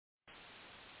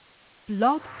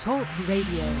Blog Talk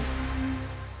Radio.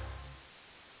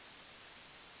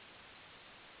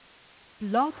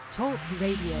 Blog Talk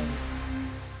Radio.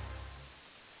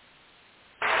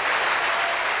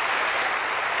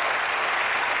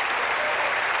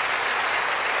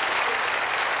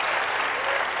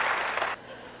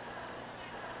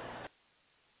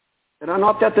 Era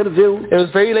noaptea târziu. It was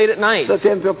very late at night.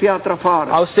 Stăteam pe o piatră afară.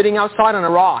 I was sitting outside on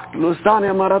a rock. Lui Stan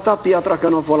am arătat piatra că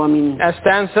nu a fost la mine. As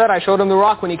Stan said, I showed him the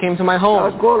rock when he came to my home.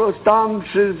 Acolo stam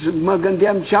și mă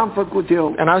gândeam ce am făcut eu.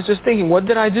 And I was just thinking, what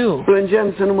did I do? Plângeam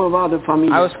să nu mă vadă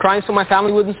familia. I was crying so my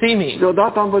family wouldn't see me.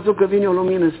 Deodată am văzut că vine o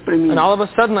lumină spre mine. And all of a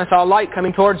sudden I saw a light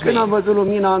coming towards me. Când am văzut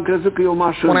lumina, am crezut că e o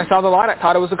mașină. When I saw the light, I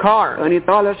thought it was a car. În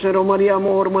Italia și în România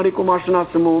m-au urmărit cu mașina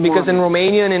să mă omoare. Because in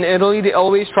Romania and in Italy, they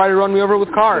always try to run me over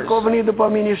with cars. Că au venit după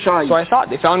mine și aici. So I thought,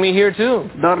 they found me here too.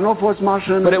 Dar nu a fost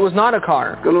mașină. But it was not a car.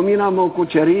 Că lumina m-a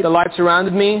cucerit. The light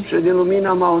surrounded me. Și din lumina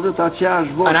am auzit aceeași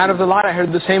voce. And out of the light I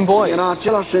heard the same voice. Era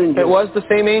același înger. It was the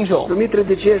same angel. Dumitru,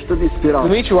 de ce ești tu disperat?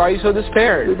 Dimitri, why are you so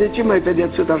despaired? De ce m-ai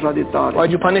pedepsit așa de tare? Why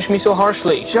did you punish me so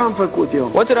harshly? Ce am făcut eu?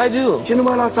 What did I do? Ce nu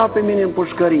m-ai lăsat pe mine în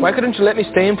pușcărie? Why couldn't you let me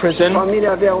stay in prison?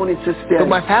 Familia avea unii să stea. So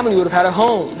my family would have had a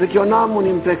home. Zic, eu n-am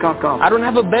unii îmi pleca cap. I don't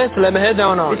have a bed to lay my head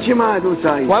down on. De ce m-ai adus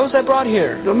aici? Why was I brought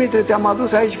here? Dumitru, te-am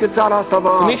adus aici că țara asta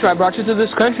va... Dimitri, I brought you to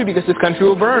this country because this country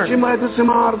will De burn. ce m-ai adus să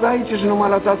mă ard aici și nu m-ai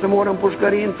lăsat să mor în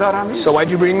pușcărie în țara mea? So why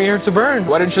did you bring me here to burn?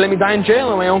 Why didn't you let me die in jail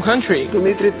in my own country?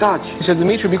 Dumitru, taci. He said,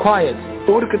 Dimitri, be quiet.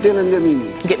 Urcă-te lângă mine.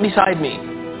 Get beside me.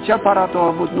 Ce aparat a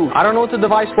avut? Nu. I don't know what the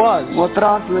device was, M-a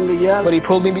tras lângă el. but he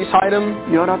pulled me beside him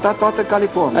Mi-a arătat toată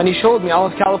California. and he showed me all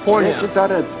of California. Ce-ți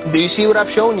arăt? Do you see what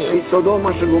I've shown E you? Sodoma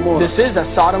și Gomorra. This is a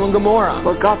Sodom and Gomorrah.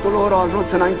 Păcatul lor a ajuns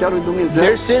înaintea lui Dumnezeu.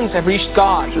 Their sins have reached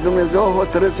God, Și Dumnezeu a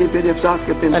hotărât să-i pedepsească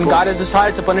pentru and God has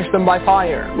decided to punish them by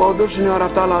fire. M-au dus și ne-au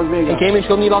arătat Las He Vegas. came and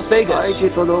showed me Las Vegas. Aici e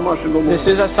Sodoma și Gomorra. This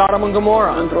is a Sodom and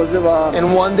Gomorrah. Într-o zi va arde. And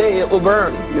one day it will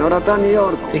burn. Mi-au arătat New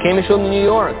York. He came and showed me New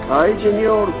York. Aici e New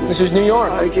York. This is New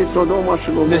York. Aici e Sodoma și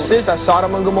Gomorra. This is a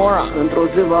Sodom and Gomorrah. Într-o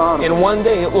zi va arde. In one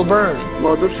day it will burn.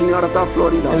 M-au dus și ne-au arătat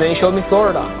Florida. And then he showed me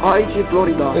Florida. Aici e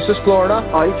Florida. This is Florida.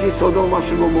 Aici e Sodoma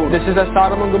și Gomorra. This is a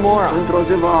Sodom and Gomorrah. Într-o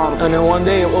zi va arde. And in one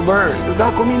day it will burn. Da,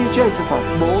 cu mine ce ai să faci?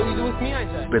 What will you do with me, I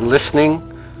said? Been listening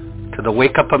to the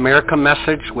Wake Up America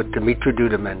message with Dimitri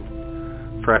Duduman.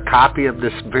 For a copy of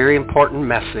this very important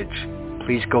message,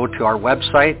 please go to our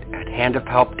website at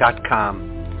handofhelp.com.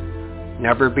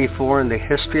 Never before in the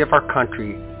history of our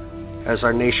country has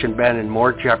our nation been in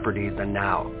more jeopardy than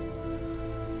now.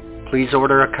 Please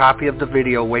order a copy of the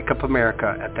video Wake Up America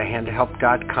at the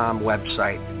handofhelp.com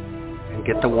website and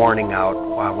get the warning out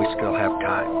while we still have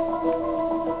time.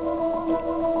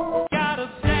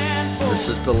 This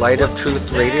is the Light of Truth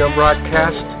radio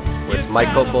broadcast with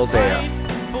Michael Boldea.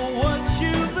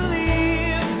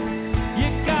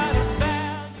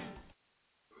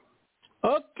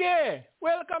 Okay,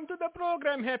 welcome to the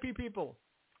program, happy people.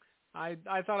 I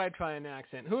thought I'd try an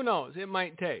accent. Who knows? It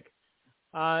might take.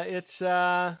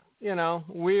 It's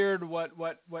weird what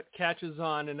catches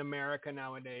on in America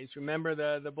nowadays. Remember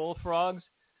the bullfrogs?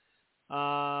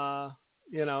 On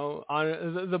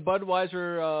the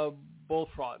Budweiser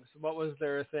bullfrogs. What was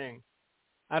their thing?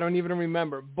 I don't even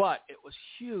remember, but it was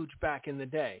huge back in the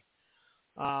day.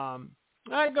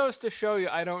 That goes to show you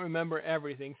I don't remember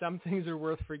everything. Some things are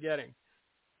worth forgetting.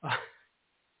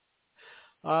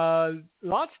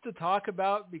 Lots to talk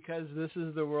about because this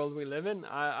is the world we live in.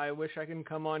 I wish I can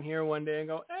come on here one day and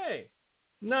go, hey,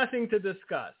 nothing to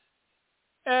discuss.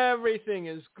 Everything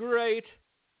is great.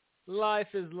 Life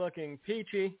is looking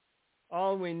peachy.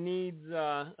 All we need's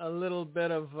a little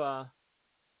bit of,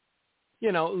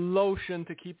 lotion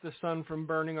to keep the sun from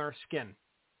burning our skin.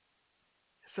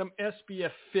 Some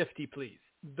SPF 50, please.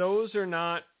 Those are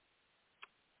not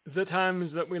the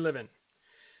times that we live in.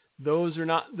 Those are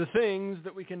not the things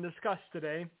that we can discuss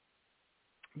today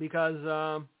because,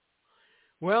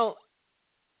 Joe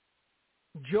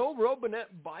Robinette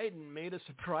Biden made a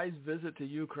surprise visit to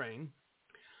Ukraine.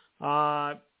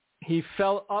 He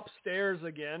fell upstairs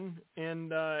again,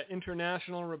 and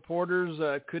international reporters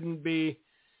couldn't be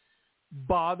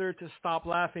bothered to stop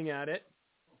laughing at it.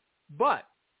 But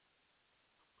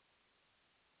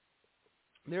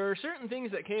there are certain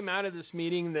things that came out of this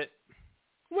meeting that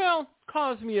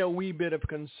caused me a wee bit of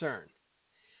concern.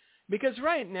 Because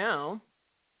right now,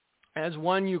 as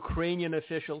one Ukrainian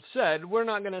official said, we're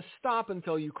not going to stop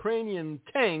until Ukrainian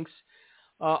tanks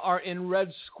are in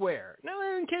Red Square. Now,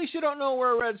 in case you don't know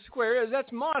where Red Square is,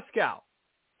 that's Moscow.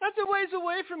 That's a ways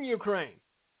away from Ukraine.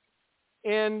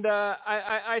 And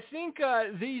I think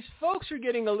these folks are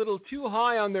getting a little too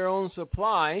high on their own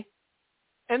supply,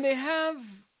 and they have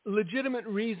legitimate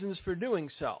reasons for doing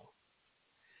so.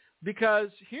 Because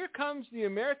here comes the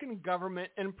American government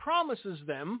and promises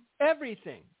them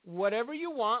everything, whatever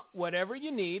you want, whatever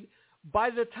you need.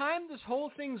 By the time this whole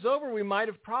thing's over, we might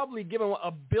have probably given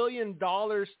 $1 billion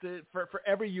for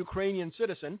every Ukrainian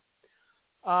citizen.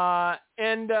 When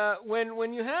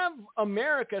you have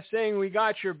America saying we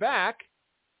got your back,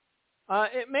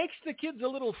 it makes the kids a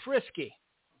little frisky.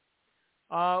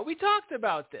 We talked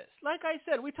about this. Like I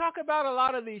said, we talk about a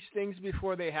lot of these things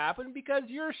before they happen because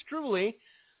yours truly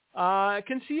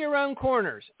can see around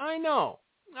corners. I know.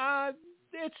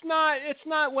 It's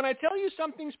not, when I tell you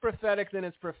something's prophetic, then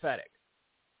it's prophetic.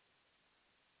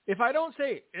 If I don't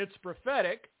say it's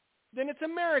prophetic, then it's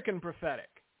American prophetic.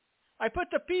 I put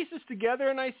the pieces together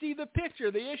and I see the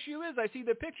picture. The issue is I see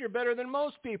the picture better than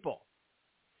most people.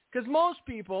 Because most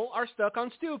people are stuck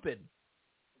on stupid.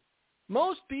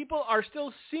 Most people are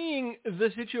still seeing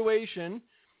the situation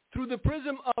through the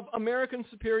prism of American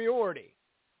superiority.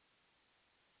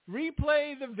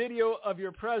 Replay the video of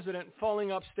your president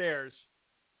falling upstairs,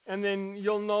 and then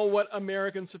you'll know what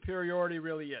American superiority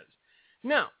really is.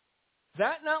 Now,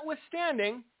 that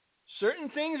notwithstanding, certain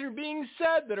things are being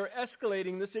said that are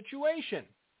escalating the situation.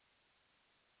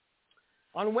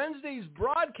 On Wednesday's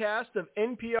broadcast of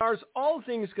NPR's All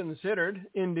Things Considered,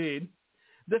 indeed,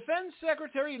 Defense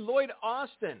Secretary Lloyd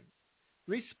Austin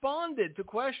responded to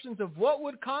questions of what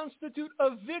would constitute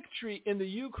a victory in the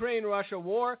Ukraine-Russia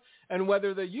war and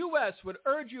whether the U.S. would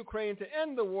urge Ukraine to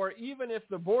end the war even if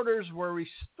the borders were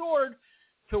restored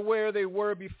to where they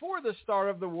were before the start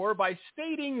of the war, by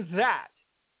stating that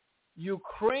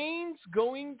Ukraine's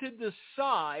going to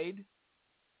decide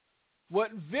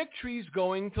what victory's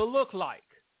going to look like.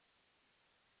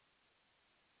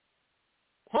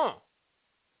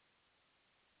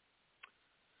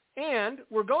 And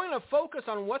we're going to focus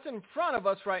on what's in front of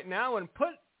us right now and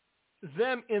put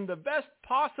them in the best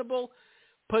possible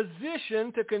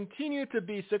position to continue to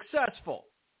be successful.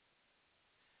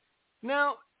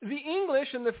 Now, the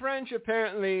English and the French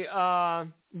apparently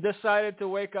decided to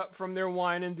wake up from their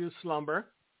wine-induced slumber.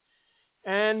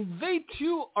 And they,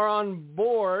 too, are on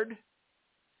board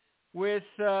with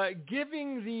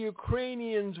giving the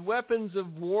Ukrainians weapons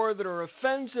of war that are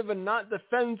offensive and not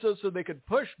defensive so they could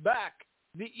push back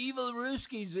the evil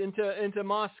Ruskies into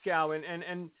Moscow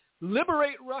and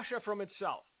liberate Russia from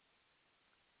itself.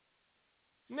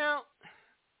 Now,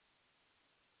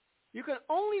 you can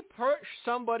only push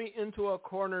somebody into a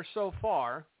corner so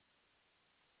far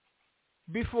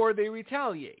before they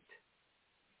retaliate.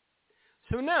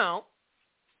 So now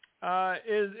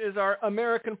is our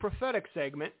American Prophetic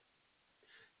segment.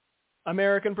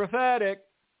 American Prophetic.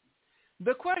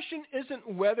 The question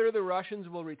isn't whether the Russians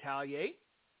will retaliate.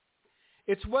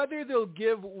 It's whether they'll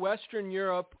give Western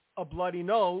Europe a bloody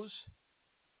nose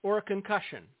or a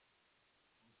concussion.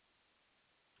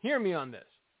 Hear me on this.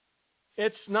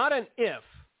 It's not an if.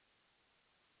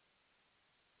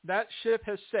 That ship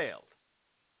has sailed.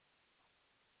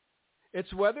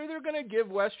 It's whether they're going to give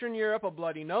Western Europe a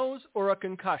bloody nose or a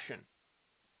concussion.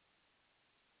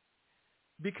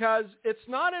 Because it's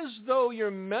not as though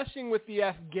you're messing with the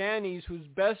Afghanis whose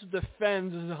best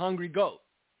defense is a hungry goat.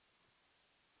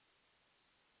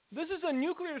 This is a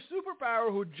nuclear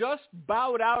superpower who just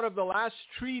bowed out of the last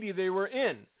treaty they were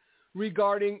in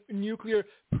regarding nuclear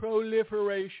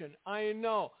proliferation. I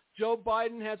know Joe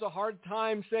Biden has a hard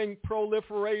time saying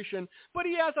proliferation, but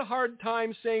he has a hard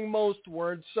time saying most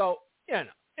words. So,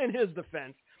 in his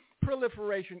defense,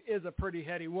 proliferation is a pretty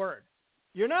heady word.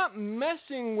 You're not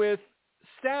messing with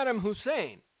Saddam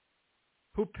Hussein,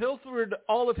 who pilfered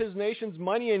all of his nation's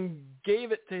money and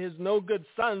gave it to his no-good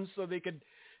sons so they could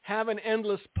have an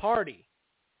endless party.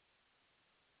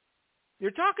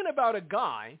 You're talking about a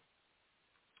guy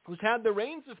who's had the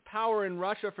reins of power in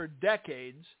Russia for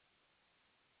decades.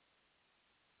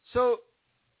 So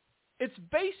it's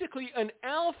basically an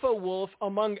alpha wolf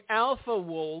among alpha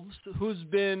wolves who's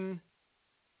been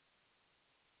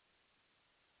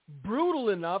brutal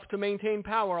enough to maintain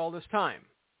power all this time.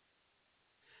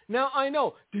 Now, I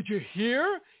know, did you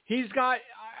hear? He's got,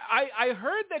 I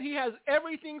heard that he has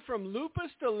everything from lupus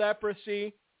to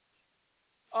leprosy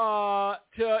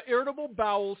to irritable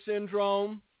bowel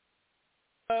syndrome.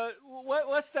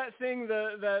 What's that thing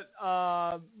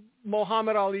that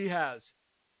Muhammad Ali has?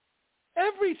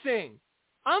 Everything.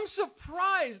 I'm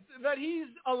surprised that he's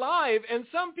alive, and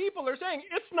some people are saying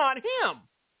it's not him.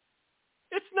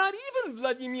 It's not even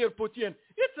Vladimir Putin.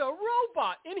 It's a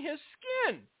robot in his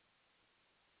skin.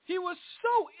 He was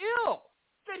so ill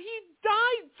that he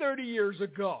died 30 years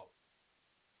ago.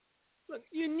 Look,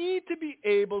 you need to be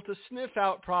able to sniff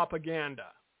out propaganda.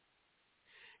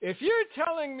 If you're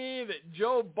telling me that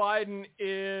Joe Biden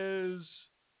is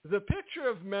the picture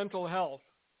of mental health,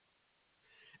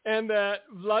 and that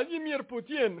Vladimir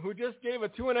Putin, who just gave a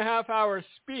 2.5-hour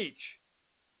speech,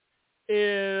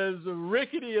 is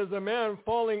rickety as a man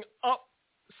falling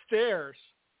upstairs,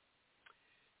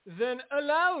 then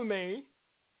allow me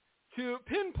to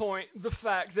pinpoint the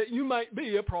fact that you might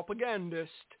be a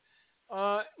propagandist.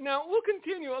 Now, we'll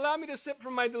continue. Allow me to sip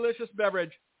from my delicious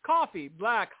beverage. Coffee,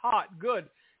 black, hot, good,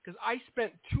 because I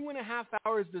spent 2.5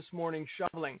 hours this morning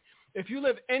shoveling. If you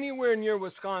live anywhere near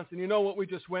Wisconsin, you know what we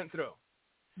just went through.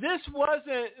 This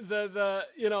wasn't the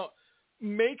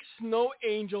make snow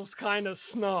angels kind of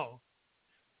snow.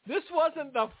 This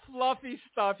wasn't the fluffy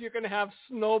stuff you can have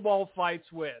snowball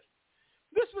fights with.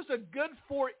 This was a good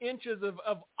 4 inches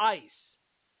of ice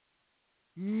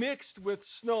mixed with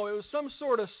snow. It was some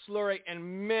sort of slurry,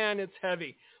 and man, it's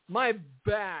heavy. My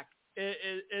back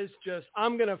is just,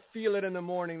 I'm going to feel it in the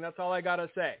morning. That's all I got to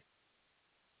say.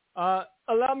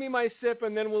 Allow me my sip,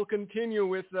 and then we'll continue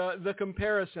with the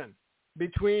comparison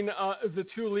between the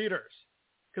two leaders.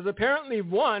 Because apparently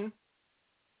one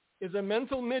is a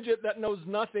mental midget that knows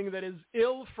nothing, that is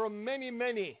ill from many,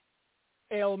 many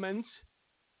ailments.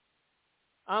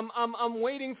 I'm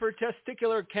waiting for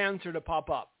testicular cancer to pop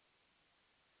up.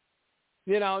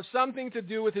 Something to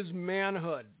do with his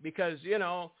manhood, because,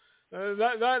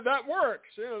 that works.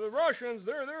 The Russians,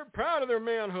 they're proud of their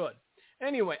manhood.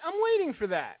 Anyway, I'm waiting for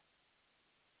that.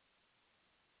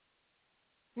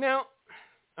 Now,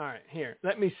 all right, here,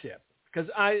 let me sip, because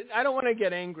I don't want to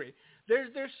get angry.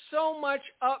 There's so much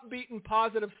upbeat and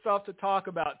positive stuff to talk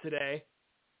about today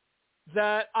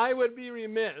that I would be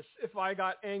remiss if I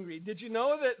got angry. Did you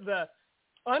know that the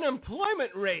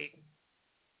unemployment rate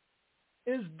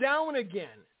is down again?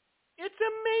 It's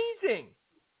amazing.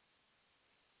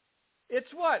 It's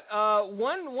what,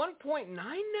 1.9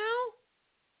 now?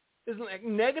 Isn't it like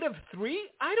 -3?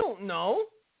 I don't know.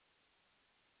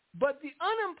 But the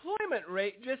unemployment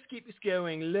rate just keeps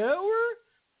going lower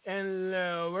and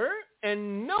lower,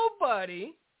 and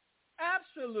nobody,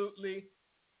 absolutely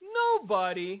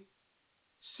nobody,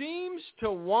 seems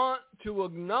to want to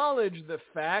acknowledge the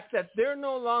fact that they're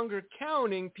no longer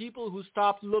counting people who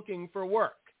stopped looking for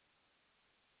work.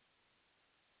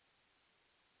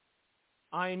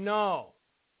 I know.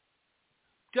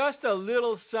 Just a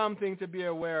little something to be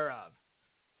aware of.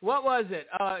 What was it?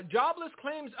 Jobless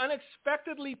claims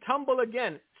unexpectedly tumble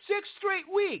again. 6th straight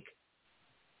week.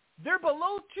 They're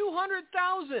below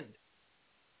 200,000.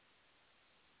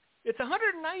 It's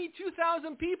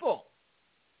 192,000 people.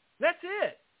 That's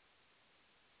it.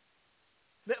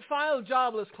 That filed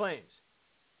jobless claims.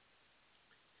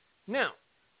 Now,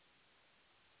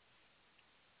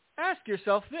 ask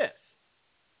yourself this.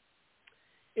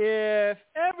 If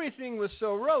everything was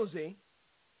so rosy,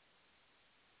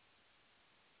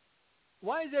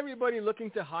 why is everybody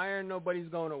looking to hire and nobody's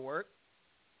going to work?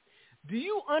 Do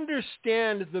you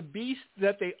understand the beast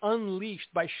that they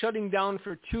unleashed by shutting down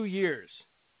for 2 years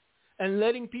and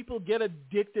letting people get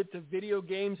addicted to video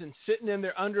games and sitting in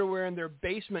their underwear in their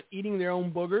basement eating their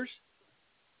own boogers?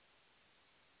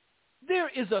 There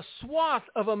is a swath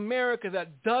of America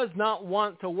that does not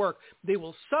want to work. They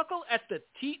will suckle at the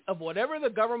teat of whatever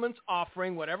the government's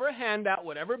offering, whatever handout,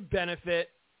 whatever benefit.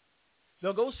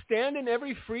 They'll go stand in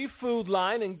every free food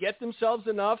line and get themselves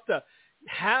enough to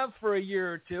have for a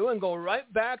year or two and go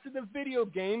right back to the video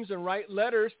games and write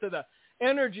letters to the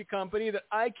energy company that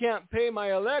I can't pay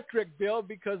my electric bill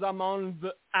because I'm on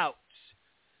the outs.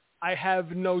 I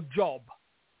have no job.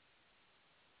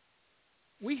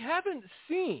 We haven't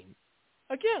seen,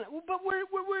 again, but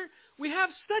we have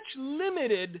such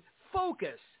limited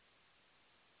focus.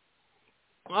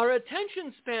 Our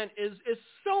attention span is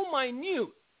so minute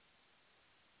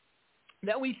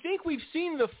that we think we've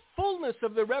seen the fullness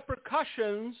of the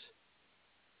repercussions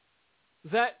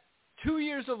that 2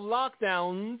 years of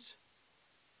lockdowns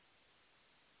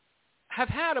have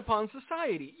had upon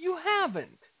society. You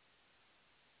haven't.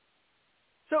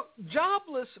 So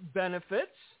jobless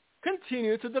benefits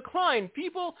continue to decline.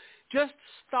 People just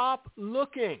stop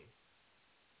looking.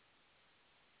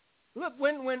 Look,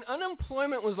 when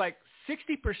unemployment was like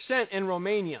 60% in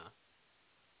Romania,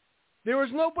 there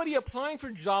was nobody applying for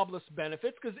jobless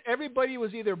benefits because everybody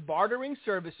was either bartering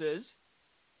services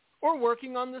or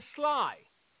working on the sly.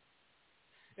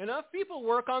 Enough people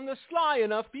work on the sly.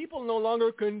 Enough people no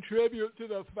longer contribute to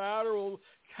the federal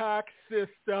tax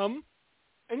system.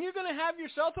 And you're going to have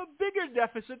yourself a bigger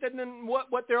deficit than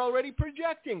what they're already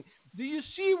projecting. Do you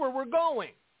see where we're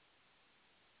going?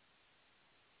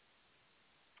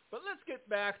 But let's get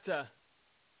back to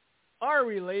our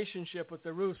relationship with the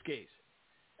Ruskies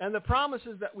and the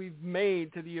promises that we've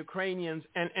made to the Ukrainians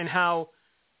and how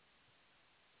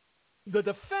the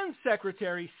defense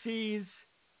secretary sees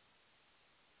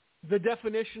the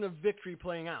definition of victory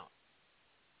playing out.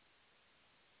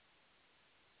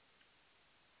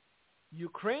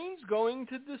 Ukraine's going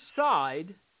to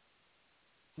decide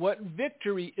what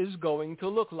victory is going to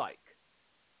look like.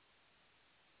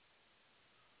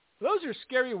 Those are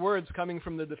scary words coming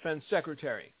from the defense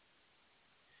secretary.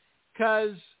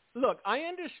 Because, look, I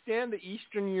understand the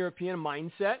Eastern European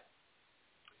mindset.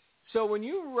 So when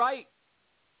you write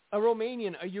a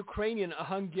Romanian, a Ukrainian, a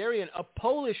Hungarian, a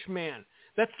Polish man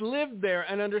that's lived there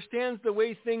and understands the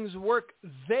way things work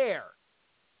there,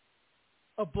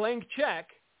 a blank check,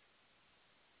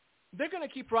 they're going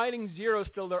to keep writing zeros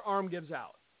till their arm gives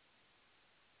out.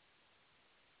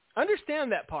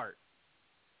 Understand that part.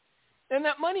 And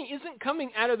that money isn't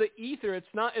coming out of the ether. It's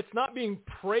not being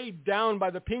prayed down by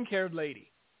the pink-haired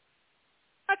lady.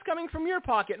 That's coming from your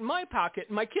pocket, my pocket,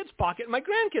 my kid's pocket, my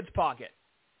grandkid's pocket.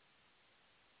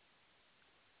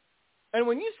 And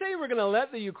when you say we're going to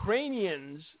let the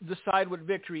Ukrainians decide what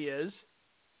victory is,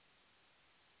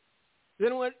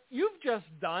 then what you've just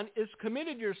done is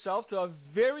committed yourself to a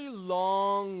very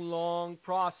long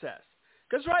process.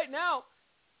 Because right now,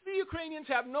 the Ukrainians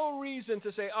have no reason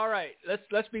to say, all right,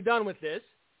 let's be done with this,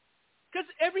 because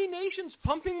every nation's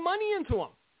pumping money into them.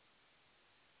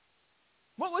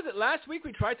 What was it? Last week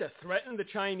we tried to threaten the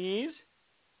Chinese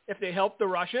if they helped the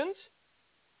Russians?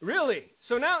 Really?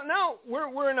 So now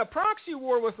we're in a proxy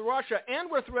war with Russia, and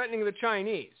we're threatening the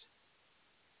Chinese.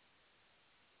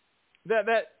 That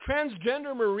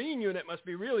transgender Marine unit must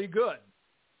be really good.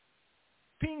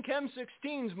 Pink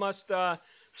M16s must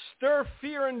stir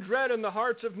fear and dread in the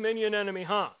hearts of many an enemy,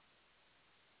 huh?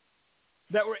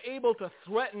 That were able to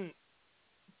threaten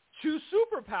two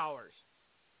superpowers.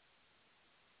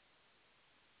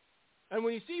 And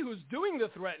when you see who's doing the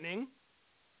threatening,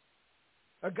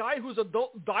 a guy whose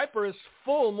adult diaper is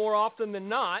full more often than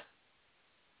not,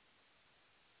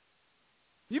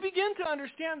 you begin to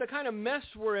understand the kind of mess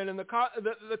we're in and the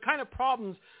kind of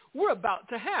problems we're about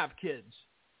to have, kids.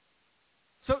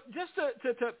 So just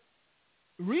to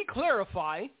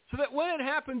re-clarify, so that when it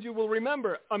happens you will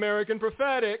remember, American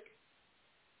prophetic,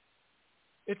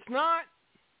 it's not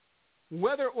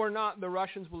whether or not the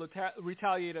Russians will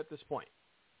retaliate at this point.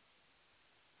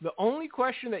 The only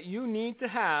question that you need to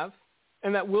have,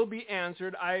 and that will be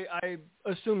answered, I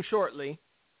assume shortly,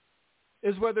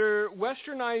 is whether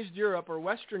westernized Europe or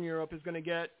Western Europe is going to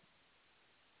get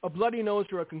a bloody nose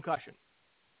or a concussion.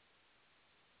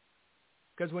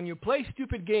 Because when you play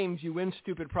stupid games, you win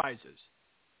stupid prizes.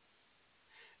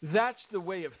 That's the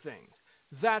way of things.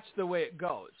 That's the way it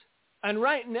goes. And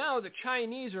right now, the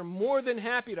Chinese are more than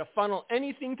happy to funnel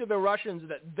anything to the Russians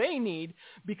that they need,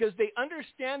 because they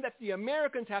understand that the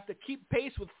Americans have to keep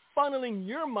pace with funneling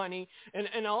your money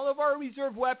and all of our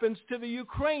reserve weapons to the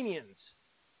Ukrainians.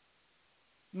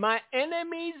 My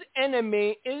enemy's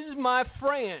enemy is my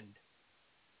friend.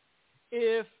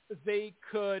 If they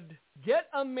could get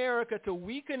America to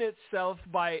weaken itself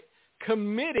by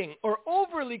committing or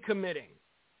overly committing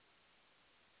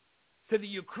to the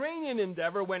Ukrainian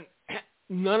endeavor when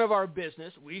none of our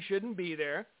business, we shouldn't be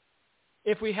there.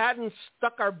 If we hadn't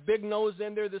stuck our big nose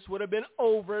in there, this would have been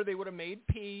over. They would have made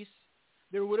peace.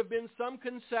 There would have been some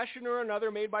concession or another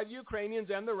made by the Ukrainians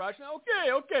and the Russians.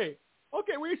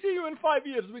 Okay, we see you in 5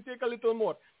 years. We take a little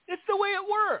more. It's the way it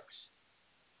works.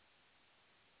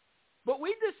 But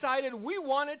we decided we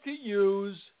wanted to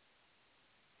use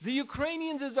the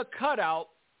Ukrainians as a cutout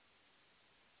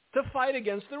to fight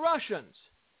against the Russians.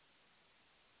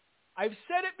 I've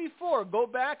said it before. Go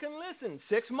back and listen.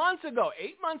 6 months ago,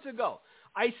 8 months ago,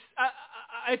 I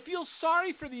feel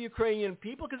sorry for the Ukrainian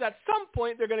people, because at some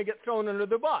point they're going to get thrown under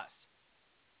the bus.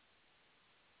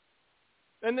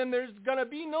 And then there's going to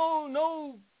be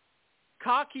no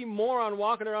cocky moron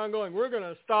walking around going, we're going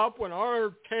to stop when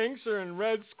our tanks are in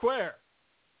Red Square.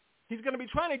 He's going to be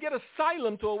trying to get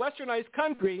asylum to a westernized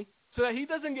country so that he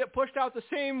doesn't get pushed out the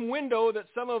same window that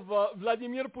some of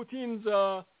Vladimir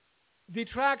Putin's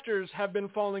detractors have been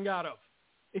falling out of,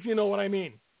 if you know what I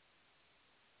mean.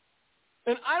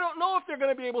 And I don't know if they're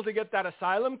going to be able to get that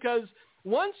asylum, because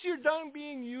once you're done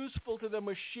being useful to the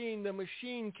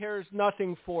machine cares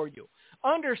nothing for you.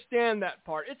 Understand that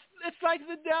part. It's like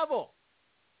the devil.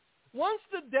 Once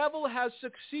the devil has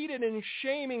succeeded in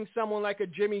shaming someone like a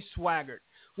Jimmy Swaggart,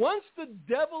 once the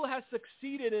devil has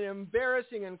succeeded in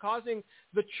embarrassing and causing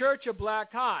the church a black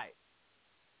eye,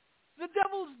 the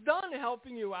devil's done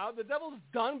helping you out. The devil's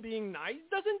done being nice.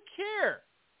 Doesn't care.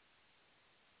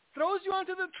 Throws you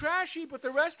onto the trash heap with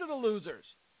the rest of the losers.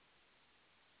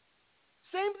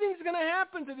 Same thing's going to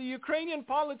happen to the Ukrainian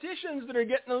politicians that are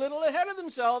getting a little ahead of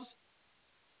themselves.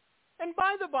 And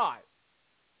by the by,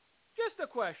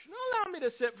 question. Allow me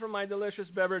to sip from my delicious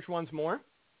beverage once more.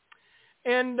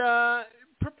 And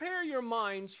prepare your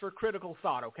minds for critical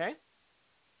thought, okay?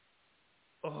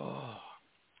 Oh,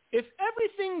 if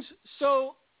everything's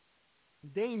so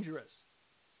dangerous,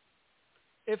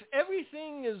 if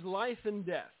everything is life and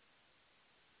death,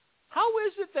 how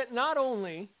is it that not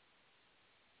only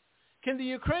can the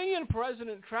Ukrainian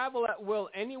president travel at will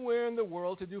anywhere in the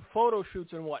world to do photo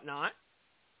shoots and whatnot,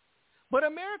 but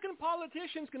American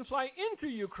politicians can fly into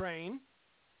Ukraine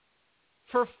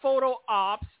for photo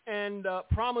ops and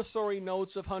promissory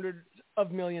notes of hundreds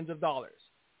of millions of dollars?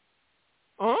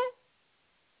 Huh?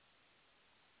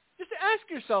 Just ask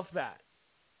yourself that.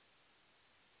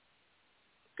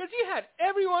 Because you had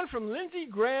everyone from Lindsey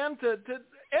Graham to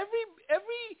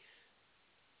every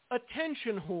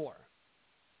attention whore.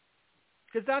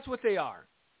 Because that's what they are.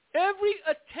 Every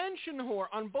attention whore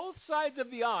on both sides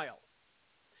of the aisle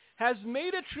has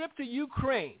made a trip to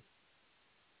Ukraine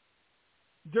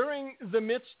during the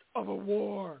midst of a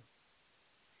war.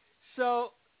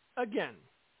 So, again,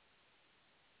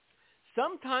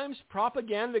 sometimes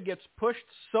propaganda gets pushed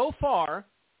so far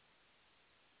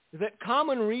that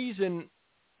common reason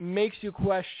makes you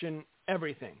question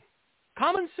everything.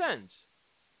 Common sense.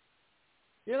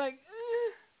 You're like,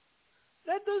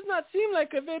 that does not seem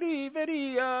like a very,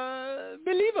 very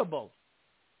believable.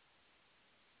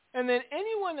 And then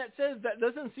anyone that says that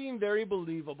doesn't seem very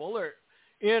believable, or,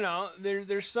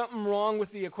 there's something wrong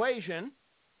with the equation,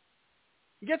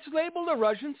 gets labeled a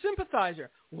Russian sympathizer.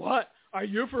 What? Are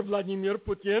you for Vladimir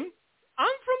Putin?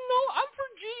 I'm for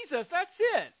Jesus. That's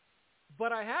it.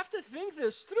 But I have to think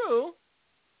this through,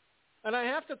 and I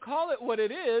have to call it what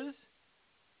it is,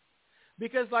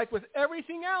 because like with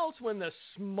everything else, when the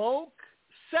smoke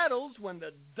settles, when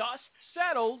the dust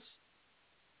settles,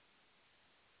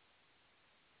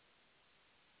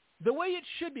 the way it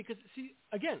should be, because, see,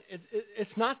 again,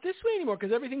 it's not this way anymore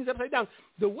because everything's upside down.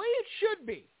 The way it should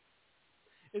be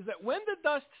is that when the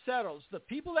dust settles, the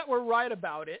people that were right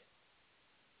about it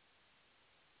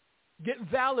get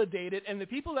validated, and the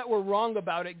people that were wrong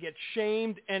about it get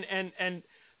shamed and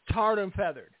tarred and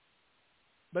feathered.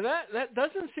 But that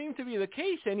doesn't seem to be the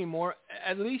case anymore,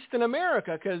 at least in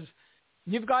America, because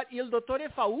you've got Il Dottore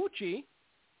Fauci,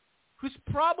 who's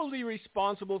probably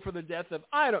responsible for the death of,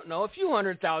 I don't know, a few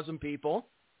 100,000 people.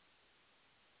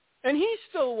 And he's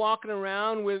still walking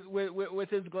around with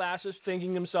his glasses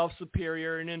thinking himself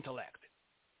superior in intellect.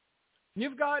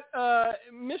 You've got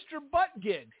Mr.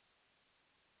 Buttgig,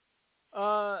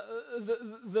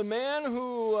 the man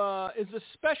who is a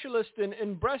specialist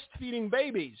in breastfeeding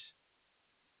babies.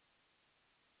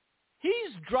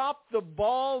 He's dropped the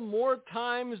ball more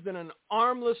times than an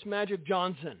armless Magic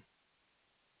Johnson.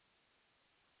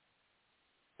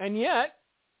 And yet,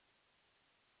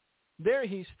 there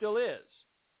he still is.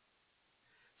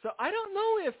 So I don't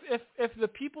know if the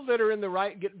people that are in the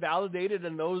right get validated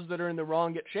and those that are in the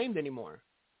wrong get shamed anymore.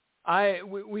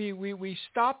 We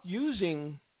stopped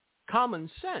using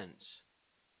common sense.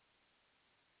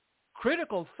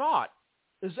 Critical thought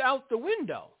is out the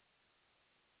window.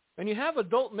 And you have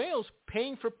adult males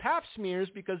paying for pap smears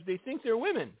because they think they're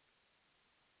women.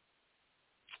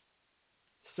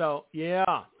 So, yeah,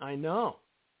 I know.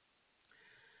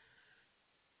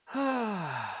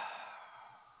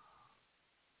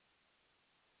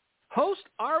 Host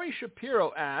Ari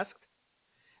Shapiro asked,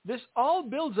 this all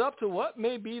builds up to what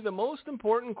may be the most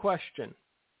important question.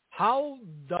 How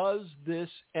does this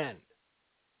end?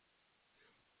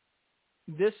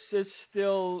 This is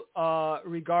still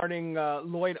regarding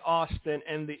Lloyd Austin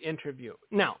and the interview.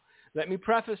 Now, let me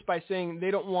preface by saying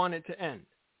they don't want it to end.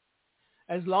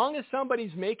 As long as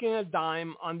somebody's making a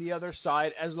dime on the other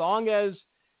side, as long as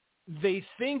they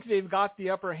think they've got the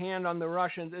upper hand on the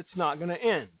Russians, it's not going to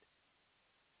end.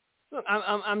 Look,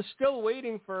 I'm still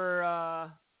waiting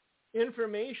for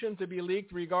information to be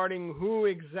leaked regarding who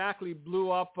exactly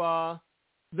blew up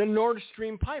the Nord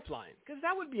Stream pipeline, because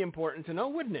that would be important to know,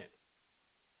 wouldn't it?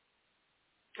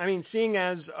 I mean, seeing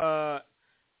as the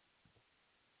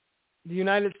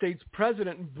United States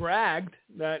president bragged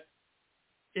that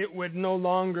it would no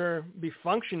longer be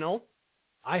functional,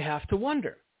 I have to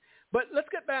wonder. But let's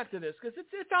get back to this, because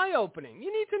it's eye-opening.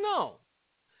 You need to know.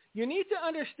 You need to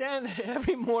understand that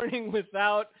every morning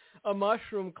without a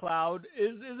mushroom cloud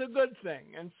is a good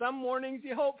thing. And some mornings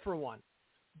you hope for one.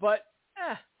 But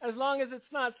as long as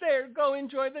it's not there, go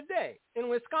enjoy the day. In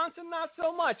Wisconsin, not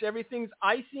so much. Everything's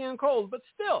icy and cold, but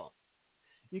still.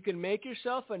 You can make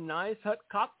yourself a nice hot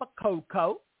cup of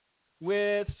cocoa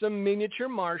with some miniature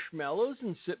marshmallows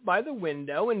and sit by the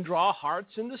window and draw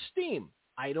hearts in the steam.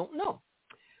 I don't know.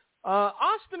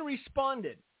 Austin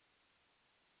responded,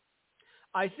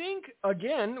 I think,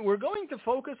 again, we're going to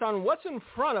focus on what's in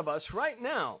front of us right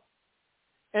now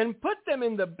and put them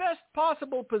in the best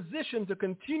possible position to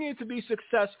continue to be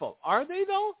successful. Are they,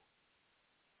 though?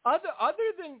 Other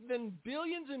than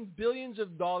billions and billions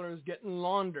of dollars getting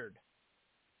laundered,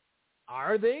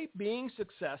 are they being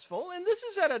successful? And this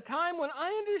is at a time when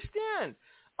I understand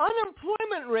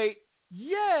unemployment rate,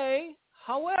 yay.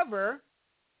 However,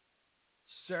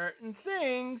 certain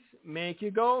things make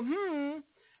you go,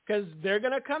 because they're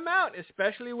going to come out,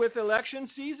 especially with election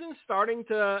season starting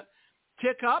to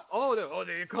tick up.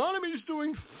 The economy is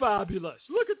doing fabulous.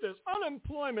 Look at this.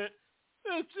 Unemployment,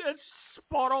 it's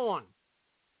spot on.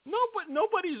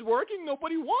 Nobody's working.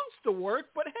 Nobody wants to work,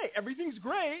 but hey, everything's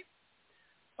great.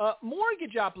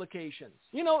 Mortgage applications,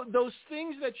 those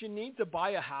things that you need to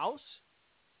buy a house.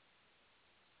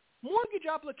 Mortgage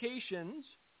applications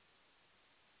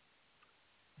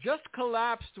just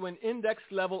collapsed to an index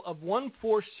level of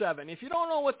 147. If you don't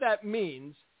know what that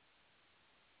means,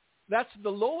 that's the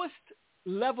lowest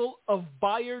level of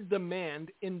buyer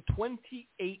demand in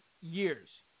 28 years.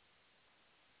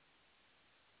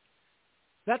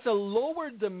 That's a lower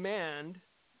demand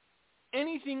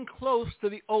anything close to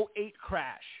the 2008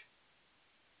 crash.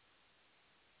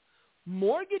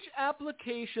 Mortgage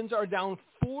applications are down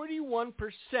 41%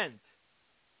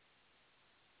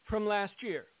 from last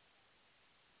year.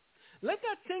 Let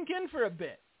that sink in for a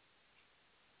bit.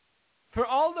 For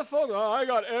all the folks, I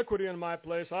got equity in my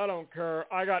place. I don't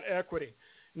care. I got equity.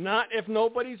 Not if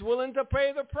nobody's willing to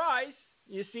pay the price.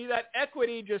 You see that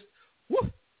equity just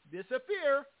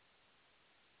disappear.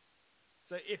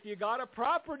 So if you got a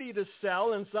property to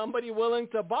sell and somebody willing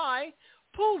to buy,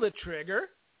 pull the trigger.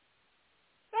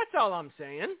 That's all I'm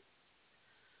saying.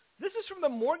 This is from the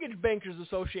Mortgage Bankers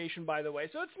Association, by the way.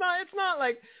 So it's not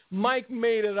like Mike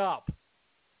made it up.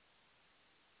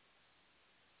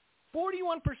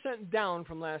 41% down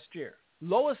from last year.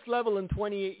 Lowest level in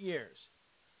 28 years.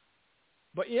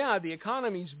 But yeah, the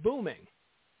economy's booming.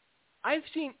 I've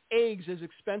seen eggs as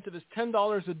expensive as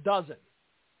 $10 a dozen.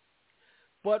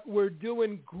 But we're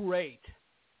doing great.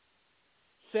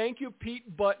 Thank you,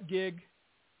 Pete Buttigieg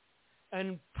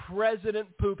and President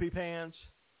Poopy Pants.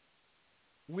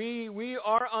 We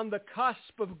are on the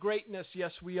cusp of greatness.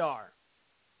 Yes, we are.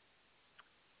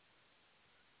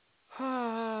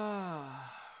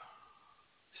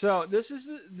 So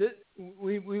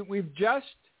we've just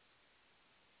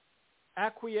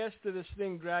acquiesced to this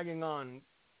thing dragging on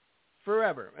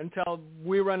forever until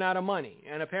we run out of money,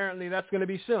 and apparently that's going to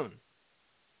be soon.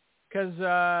 Because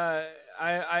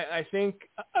I think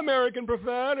American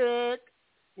prophetic,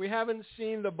 we haven't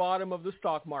seen the bottom of the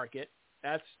stock market.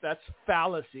 That's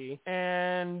fallacy,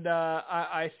 and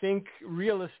I think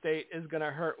real estate is going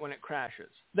to hurt when it crashes.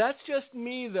 That's just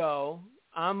me, though.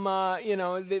 I'm,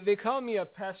 they call me a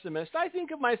pessimist. I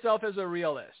think of myself as a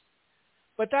realist,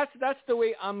 but that's the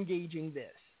way I'm gauging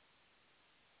this.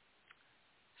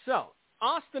 So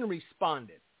Austin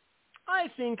responded. I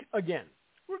think, again,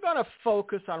 we're going to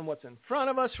focus on what's in front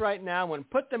of us right now and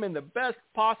put them in the best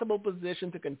possible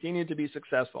position to continue to be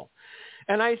successful.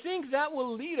 And I think that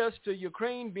will lead us to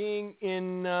Ukraine being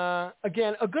in,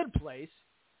 again, a good place,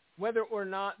 whether or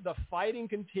not the fighting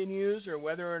continues or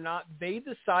whether or not they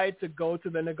decide to go to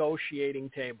the negotiating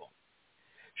table.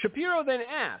 Shapiro then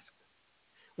asked,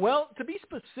 well, to be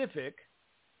specific,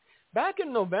 back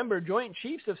in November, Joint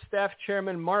Chiefs of Staff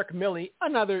Chairman Mark Milley,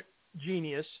 another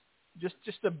genius, just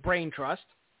a brain trust,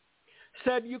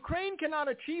 said Ukraine cannot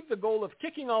achieve the goal of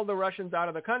kicking all the Russians out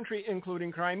of the country,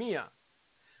 including Crimea.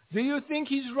 Do you think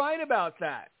he's right about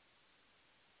that?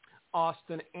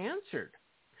 Austin answered,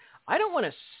 I don't want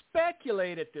to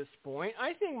speculate at this point.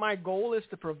 I think my goal is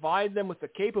to provide them with the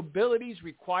capabilities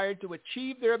required to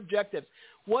achieve their objectives.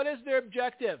 What is their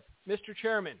objective, Mr.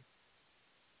 Chairman?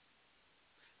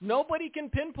 Nobody can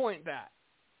pinpoint that.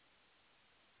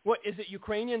 What, is it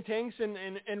Ukrainian tanks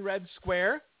in Red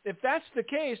Square? If that's the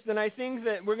case, then I think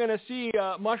that we're going to see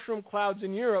mushroom clouds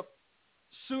in Europe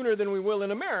sooner than we will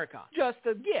in America. Just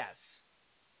a guess.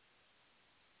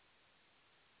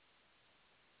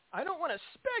 I don't want to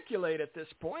speculate at this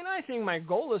point. I think my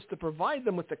goal is to provide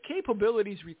them with the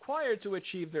capabilities required to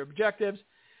achieve their objectives,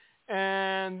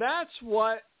 and that's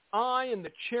what I and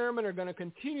the chairman are going to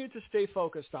continue to stay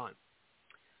focused on.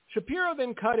 Shapiro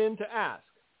then cut in to ask,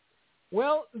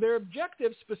 well, their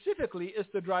objective specifically is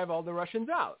to drive all the Russians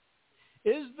out.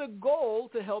 Is the goal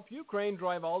to help Ukraine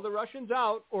drive all the Russians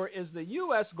out, or is the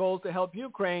U.S. goal to help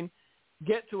Ukraine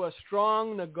get to a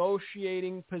strong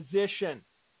negotiating position?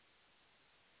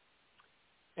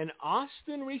 And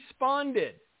Austin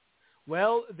responded,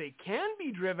 well, they can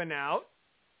be driven out,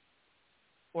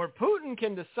 or Putin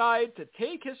can decide to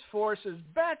take his forces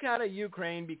back out of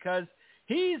Ukraine because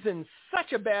he's in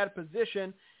such a bad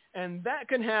position, and that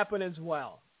can happen as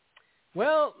well.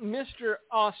 Well, Mr.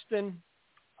 Austin,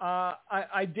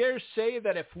 I dare say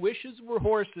that if wishes were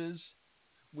horses,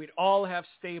 we'd all have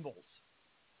stables.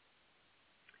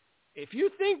 If you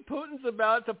think Putin's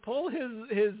about to pull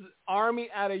his army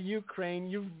out of Ukraine,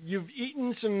 you've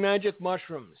eaten some magic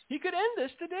mushrooms. He could end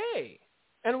this today.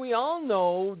 And we all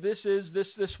know this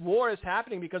war is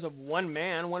happening because of one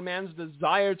man's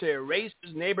desire to erase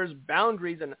his neighbor's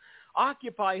boundaries and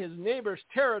occupy his neighbor's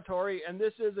territory. And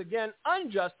this is, again,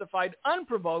 unjustified,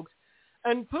 unprovoked.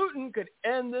 And Putin could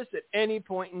end this at any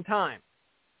point in time.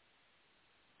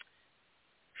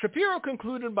 Shapiro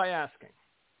concluded by asking,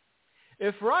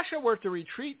 if Russia were to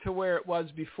retreat to where it was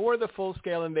before the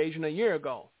full-scale invasion a year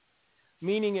ago,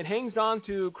 meaning it hangs on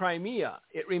to Crimea,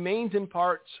 it remains in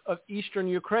parts of eastern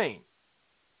Ukraine,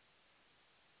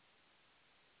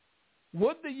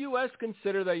 would the U.S.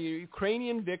 consider the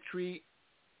Ukrainian victory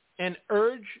and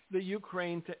urge the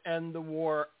Ukraine to end the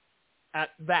war at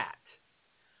that?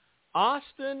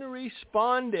 Austin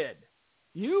responded,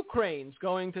 Ukraine's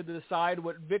going to decide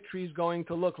what victory is going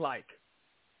to look like.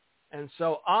 And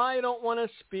so I don't want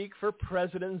to speak for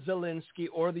President Zelensky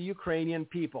or the Ukrainian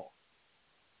people.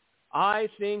 I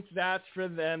think that's for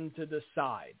them to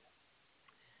decide.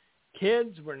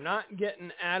 Kids, we're not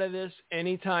getting out of this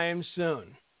anytime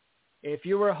soon. If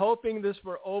you were hoping this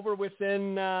were over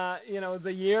within,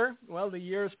 the year, well, the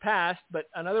year's passed, but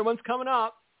another one's coming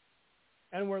up.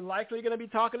 And we're likely going to be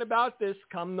talking about this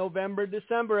come November,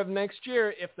 December of next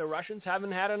year if the Russians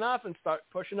haven't had enough and start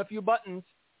pushing a few buttons.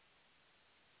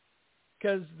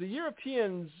 Because the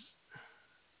Europeans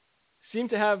seem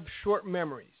to have short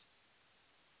memories.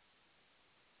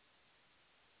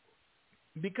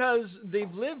 Because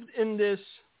they've lived in this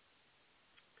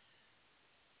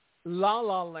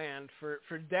la-la land for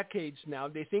decades now.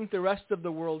 They think the rest of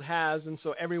the world has, and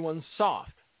so everyone's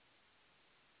soft.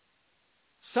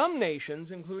 Some nations,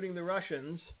 including the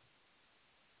Russians,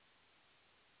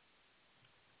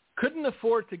 couldn't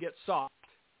afford to get soft,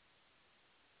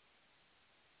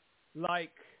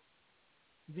 like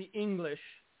the English,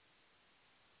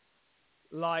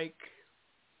 like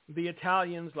the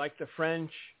Italians, like the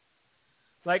French,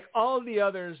 like all the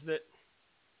others that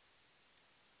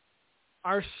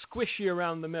are squishy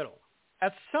around the middle.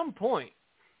 At some point,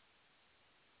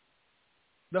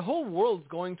 the whole world's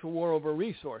going to war over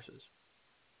resources.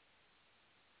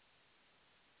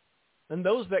 And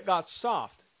those that got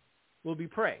soft will be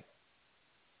prey.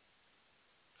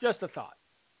 Just a thought.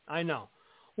 I know.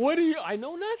 I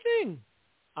know nothing.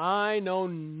 I know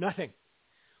nothing.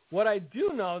 What I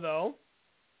do know, though,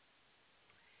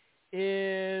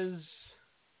 is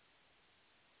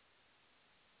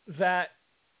that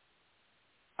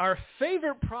our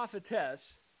favorite prophetess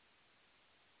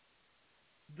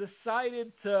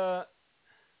decided to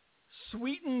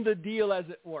sweeten the deal, as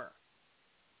it were.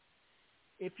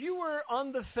 If you were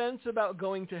on the fence about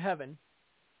going to heaven,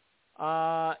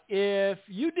 if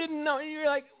you didn't know, you're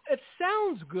like, it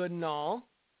sounds good and all,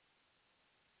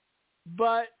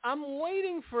 but I'm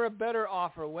waiting for a better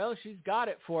offer. Well, she's got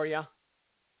it for you.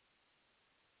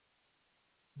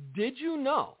 Did you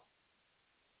know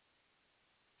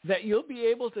that you'll be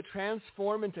able to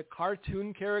transform into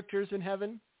cartoon characters in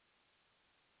heaven?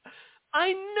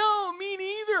 I know, me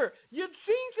neither. You'd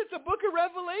think that the book of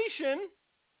Revelation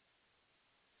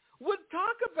would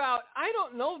talk about, I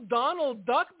don't know, Donald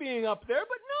Duck being up there,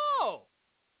 but no.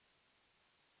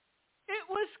 It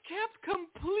was kept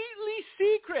completely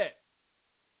secret.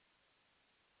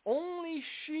 Only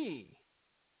she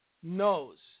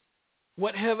knows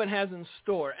what heaven has in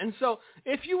store. And so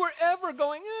if you were ever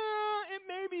going, it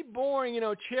may be boring,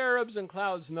 cherubs and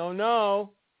clouds.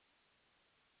 No.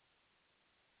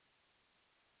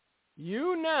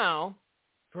 You now,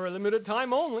 for a limited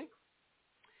time only,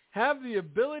 have the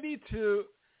ability to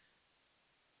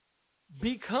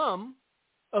become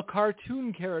a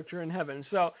cartoon character in heaven.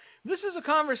 So this is a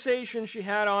conversation she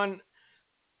had on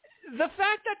the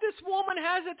fact that this woman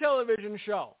has a television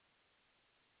show.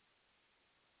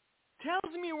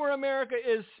 Tells me where America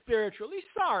is spiritually.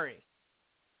 Sorry.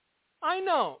 I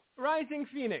know. Rising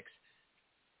Phoenix.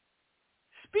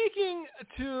 Speaking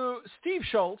to Steve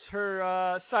Schultz,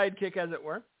 her sidekick, as it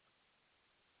were,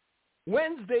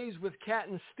 Wednesdays with Kat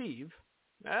and Steve.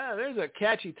 There's a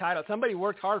catchy title. Somebody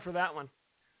worked hard for that one.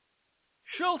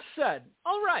 Schultz said,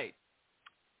 all right,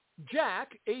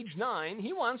 Jack, age 9,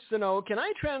 he wants to know, can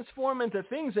I transform into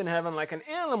things in heaven like an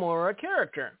animal or a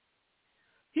character?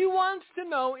 He wants to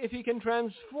know if he can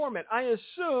transform it. I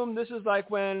assume this is like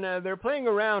when they're playing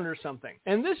around or something.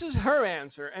 And this is her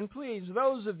answer. And please,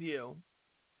 those of you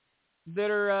that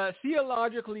are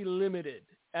theologically limited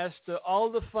as to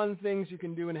all the fun things you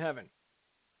can do in heaven,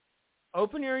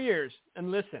 open your ears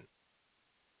and listen.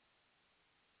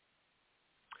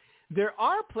 There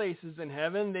are places in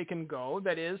heaven they can go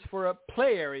that is for a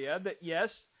play area that, yes,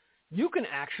 you can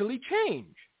actually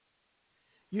change.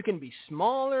 You can be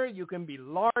smaller. You can be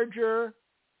larger.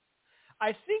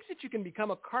 I think that you can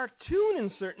become a cartoon in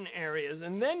certain areas,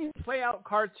 and then you play out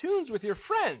cartoons with your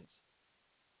friends.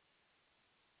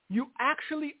 You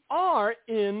actually are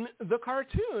in the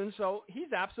cartoon, so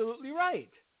he's absolutely right.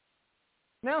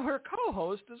 Now, her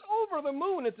co-host is over the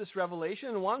moon at this revelation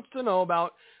and wants to know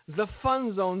about the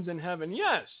fun zones in heaven.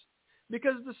 Yes,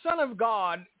 because the Son of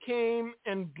God came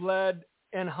and bled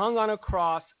and hung on a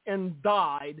cross and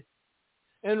died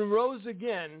and rose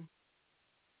again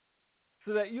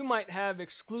so that you might have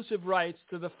exclusive rights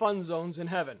to the fun zones in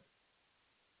heaven.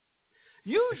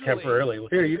 Usually, temporarily.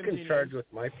 Here, you can charge with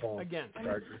my phone. Again,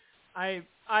 Charger.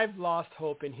 I've lost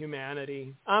hope in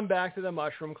humanity. I'm back to the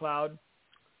mushroom cloud.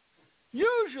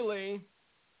 Usually, in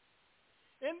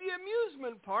the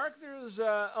amusement park, there's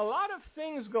a lot of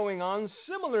things going on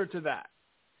similar to that.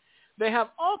 They have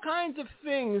all kinds of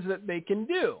things that they can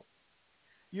do.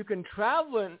 You can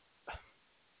travel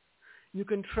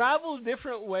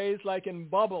different ways, like in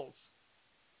bubbles.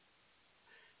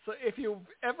 So if you've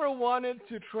ever wanted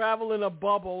to travel in a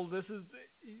bubble, this is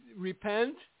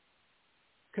repent,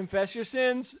 confess your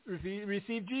sins,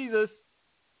 receive Jesus,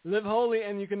 live holy,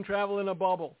 and you can travel in a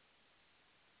bubble.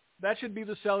 That should be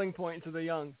the selling point to the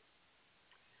young.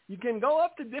 You can go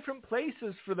up to different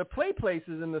places for the play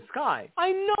places in the sky.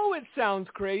 I know it sounds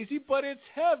crazy, but it's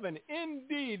heaven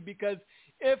indeed, because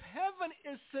if heaven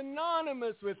is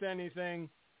synonymous with anything,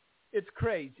 it's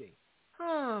crazy.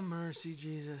 Oh, mercy,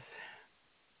 Jesus.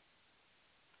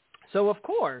 So, of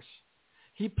course,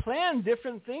 he planned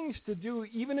different things to do,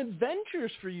 even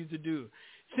adventures for you to do,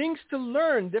 things to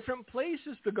learn, different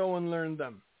places to go and learn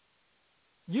them.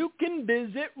 You can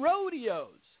visit rodeos.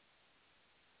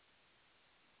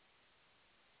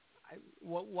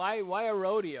 Why a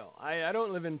rodeo? I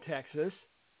don't live in Texas.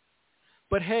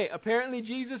 But hey, apparently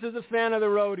Jesus is a fan of the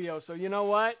rodeo, so you know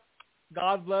what?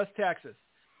 God bless Texas.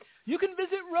 You can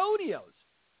visit rodeos.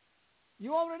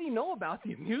 You already know about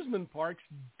the amusement parks,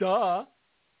 duh.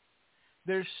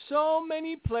 There's so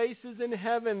many places in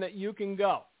heaven that you can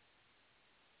go.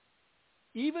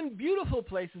 Even beautiful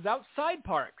places outside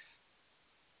parks.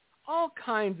 All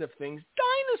kinds of things.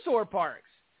 Dinosaur parks.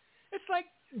 It's like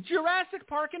Jurassic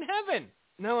Park in heaven.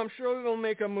 Now I'm sure they'll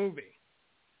make a movie.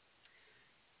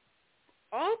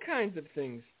 All kinds of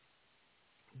things.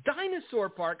 Dinosaur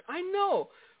park. I know.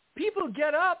 People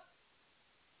get off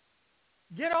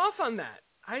on that.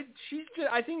 I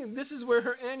think this is where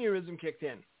her aneurysm kicked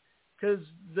in, because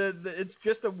it's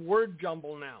just a word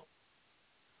jumble now.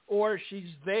 Or she's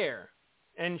there,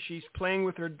 and she's playing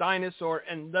with her dinosaur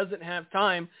and doesn't have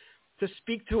time to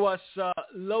speak to us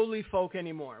lowly folk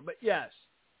anymore. But yes,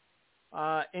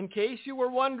 in case you were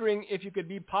wondering if you could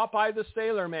be Popeye the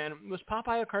Sailor Man, was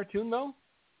Popeye a cartoon though?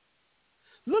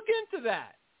 Look into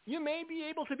that. You may be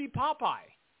able to be Popeye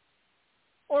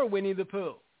or Winnie the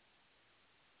Pooh.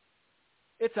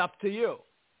 It's up to you.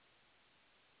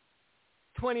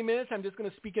 20 minutes, I'm just going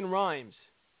to speak in rhymes.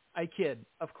 I kid,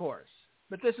 of course.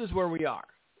 But this is where we are.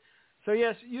 So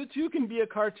yes, you too can be a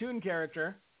cartoon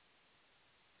character.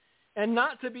 And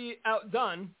not to be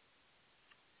outdone,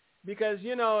 because,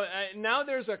 you know, now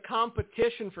there's a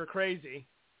competition for crazy.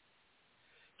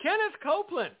 Kenneth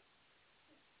Copeland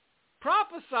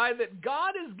prophesied that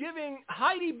God is giving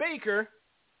Heidi Baker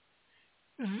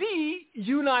the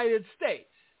United States.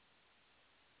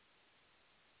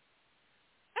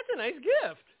 That's a nice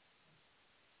gift.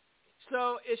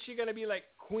 So is she going to be like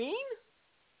queen?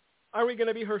 Are we going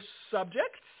to be her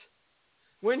subjects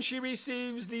when she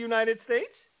receives the United States?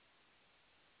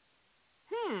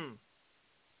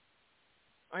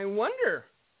 I wonder.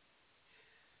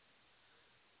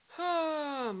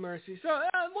 Oh, mercy. So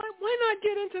why not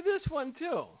get into this one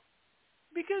too?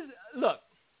 Because, look,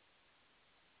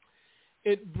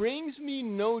 it brings me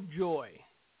no joy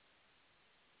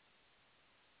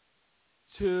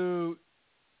to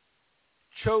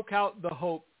choke out the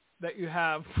hope that you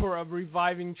have for a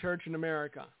reviving church in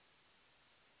America.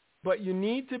 But you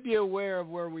need to be aware of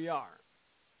where we are.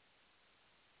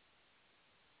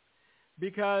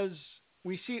 Because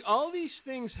we see all these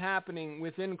things happening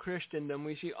within Christendom.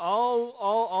 We see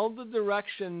all the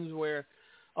directions where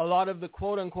a lot of the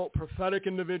quote-unquote prophetic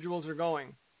individuals are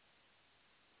going.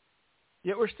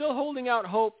 Yet we're still holding out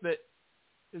hope that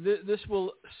this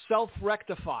will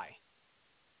self-rectify.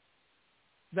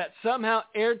 That somehow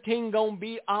everything gonna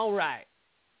be all right.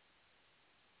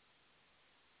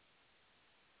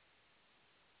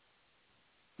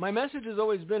 My message has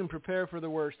always been prepare for the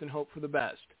worst and hope for the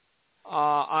best.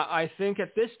 I think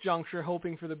at this juncture,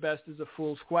 hoping for the best is a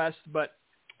fool's quest, but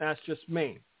that's just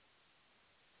me.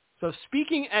 So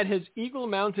speaking at his Eagle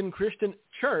Mountain Christian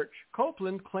Church,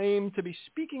 Copeland claimed to be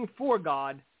speaking for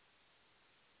God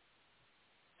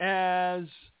as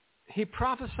he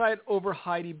prophesied over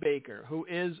Heidi Baker, who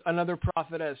is another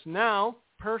prophetess. Now,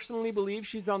 personally believe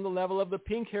she's on the level of the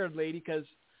pink-haired lady because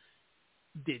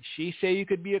did she say you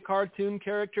could be a cartoon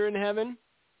character in heaven?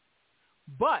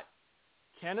 But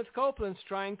Kenneth Copeland's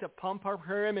trying to pump up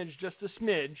her image just a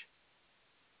smidge.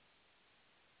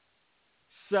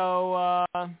 So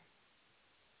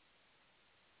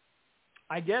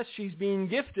I guess she's being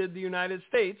gifted the United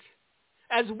States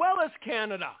as well as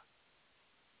Canada.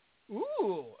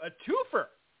 Ooh, a twofer.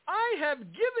 I have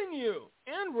given you.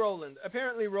 And Roland.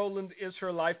 Apparently Roland is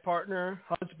her life partner,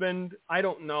 husband. I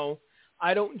don't know.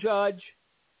 I don't judge.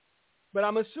 But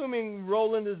I'm assuming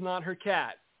Roland is not her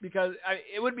cat. Because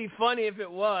it would be funny if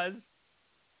it was.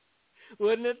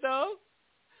 Wouldn't it, though?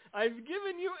 I've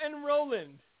given you and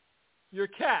Roland, your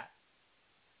cat,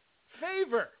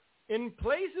 favor in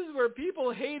places where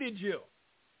people hated you.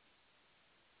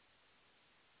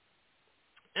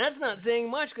 That's not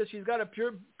saying much because she's got a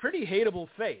pretty hateable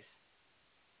face.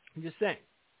 I'm just saying.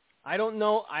 I don't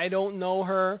know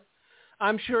her.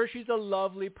 I'm sure she's a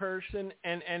lovely person,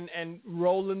 and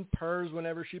Roland purrs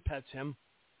whenever she pets him.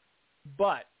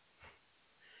 But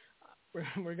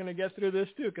we're going to get through this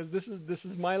too, because this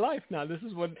is my life now. This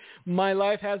is what my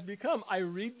life has become. I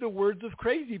read the words of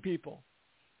crazy people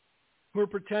who are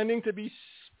pretending to be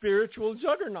spiritual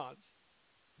juggernauts.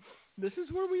 This is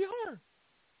where we are.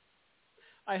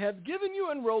 I have given you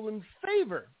and Roland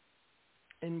favor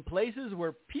in places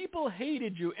where people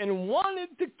hated you and wanted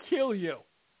to kill you.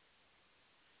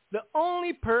 The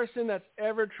only person that's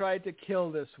ever tried to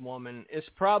kill this woman is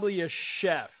probably a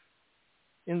chef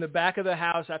in the back of the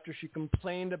house after she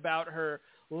complained about her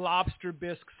lobster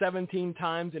bisque 17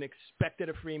 times and expected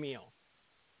a free meal.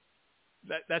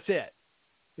 That's it.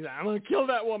 He's like, I'm going to kill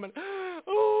that woman.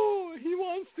 Oh, he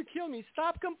wants to kill me.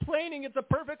 Stop complaining. It's a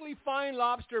perfectly fine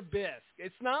lobster bisque.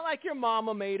 It's not like your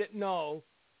mama made it, no.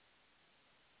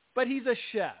 But he's a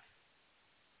chef.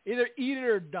 Either eat it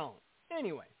or don't.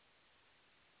 Anyway.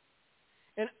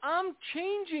 And I'm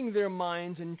changing their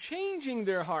minds and changing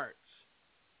their hearts.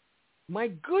 My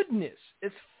goodness,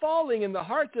 it's falling in the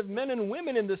hearts of men and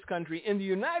women in this country, in the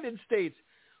United States,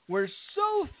 where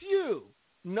so few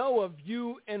know of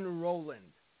you and Roland.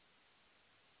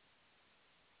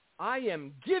 I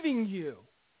am giving you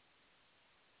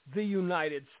the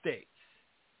United States.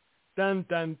 Dun,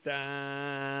 dun,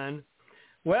 dun.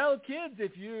 Well, kids,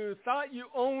 if you thought you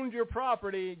owned your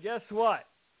property, guess what?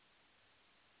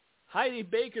 Heidi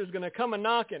Baker's going to come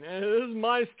a-knocking, and this is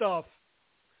my stuff.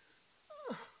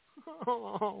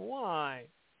 Oh, why?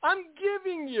 I'm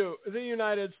giving you the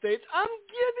United States. I'm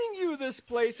giving you this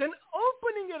place and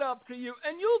opening it up to you,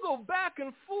 and you'll go back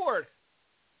and forth.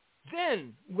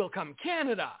 Then will come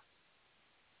Canada.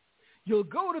 You'll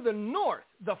go to the north,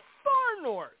 the far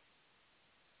north.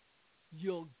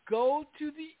 You'll go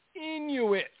to the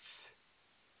Inuits.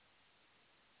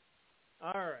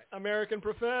 All right, American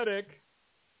Prophetic.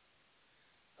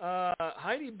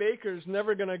 Heidi Baker's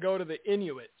never going to go to the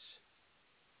Inuits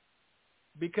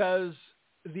because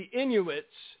the Inuits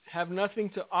have nothing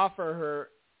to offer her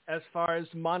as far as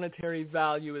monetary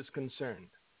value is concerned.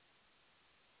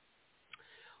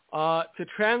 To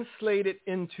translate it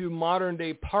into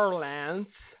modern-day parlance,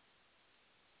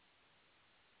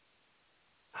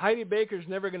 Heidi Baker's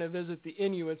never going to visit the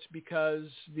Inuits because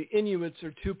the Inuits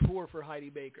are too poor for Heidi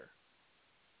Baker.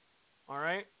 All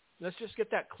right? Let's just get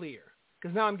that clear,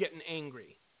 because now I'm getting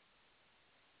angry.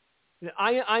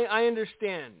 I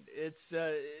understand. It's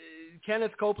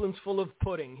Kenneth Copeland's full of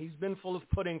pudding. He's been full of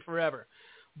pudding forever.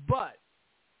 But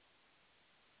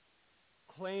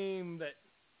claim that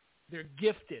they're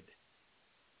gifted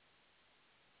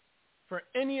for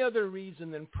any other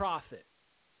reason than profit.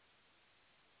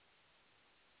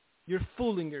 You're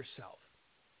fooling yourself.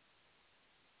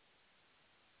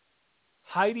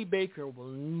 Heidi Baker will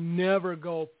never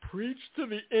go preach to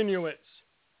the Inuits.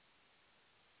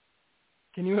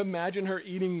 Can you imagine her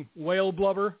eating whale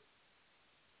blubber?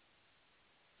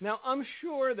 Now, I'm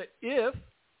sure that if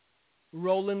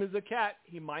Roland is a cat,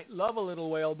 he might love a little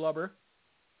whale blubber.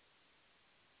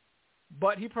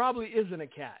 But he probably isn't a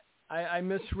cat. I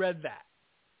misread that.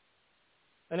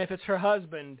 And if it's her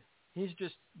husband, He's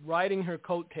just riding her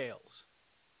coattails.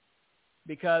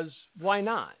 Because why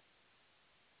not?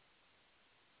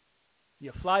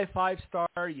 You fly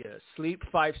 5-star, you sleep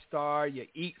 5-star, you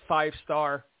eat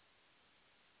 5-star,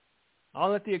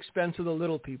 all at the expense of the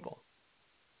little people.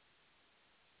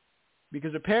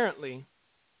 Because apparently,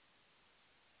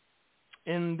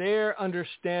 in their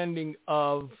understanding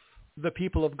of the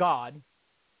people of God,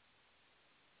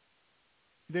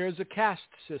 there's a caste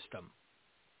system.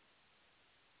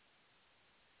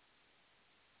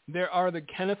 There are the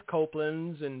Kenneth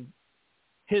Copelands and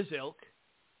his ilk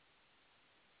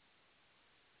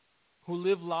who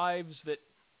live lives that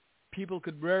people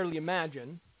could rarely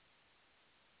imagine.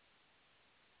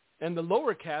 And the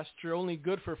lower castes are only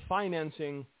good for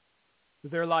financing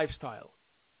their lifestyle.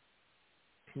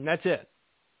 And that's it.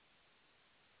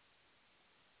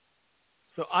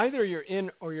 So either you're in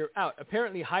or you're out.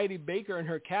 Apparently Heidi Baker and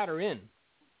her cat are in.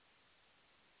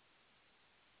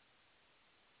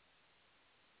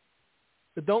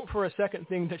 But don't for a second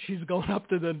think that she's going up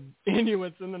to the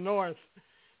Inuits in the north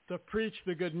to preach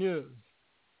the good news.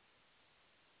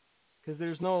 Because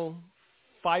there's no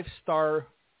 5-star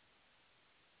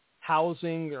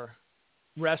housing or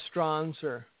restaurants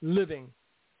or living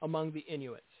among the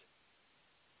Inuits.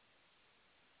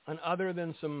 And other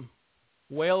than some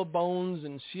whale bones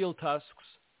and seal tusks,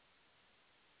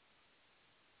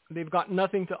 they've got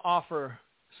nothing to offer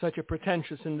such a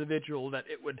pretentious individual that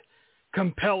it would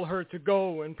compel her to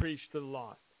go and preach to the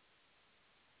lost.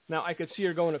 Now, I could see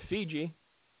her going to Fiji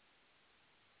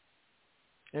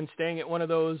and staying at one of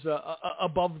those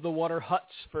above-the-water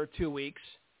huts for 2 weeks,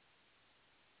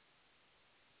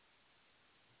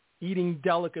 eating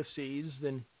delicacies,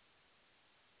 and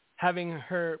having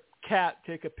her cat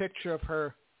take a picture of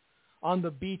her on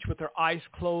the beach with her eyes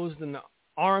closed and the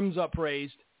arms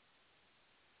upraised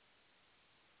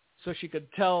so she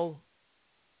could tell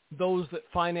those that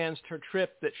financed her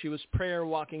trip that she was prayer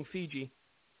walking Fiji.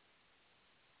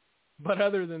 But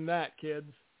other than that,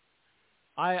 kids,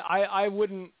 I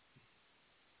wouldn't.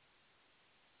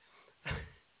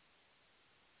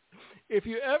 If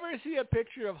you ever see a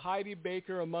picture of Heidi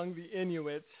Baker among the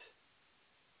Inuits,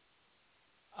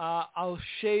 I'll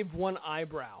shave one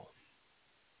eyebrow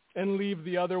and leave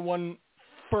the other one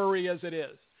furry as it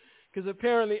is. Because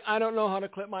apparently I don't know how to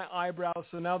clip my eyebrows,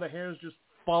 so now the hair is just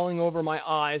falling over my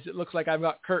eyes. It looks like I've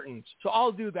got curtains. So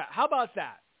I'll do that. How about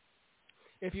that?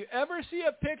 If you ever see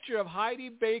a picture of Heidi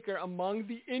Baker among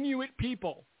the Inuit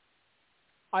people,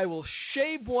 I will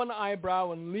shave one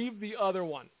eyebrow and leave the other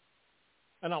one.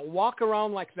 And I'll walk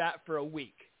around like that for a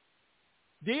week.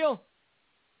 Deal?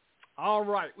 All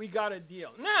right, we got a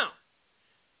deal. Now,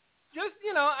 just,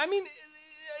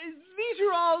 these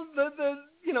are all the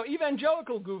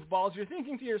evangelical goofballs. You're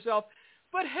thinking to yourself,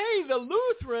 but hey, the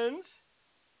Lutherans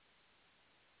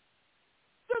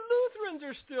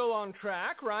are still on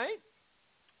track, right?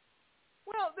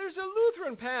 Well, there's a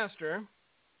Lutheran pastor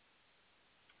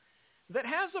that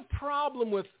has a problem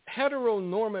with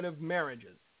heteronormative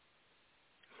marriages.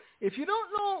 If you don't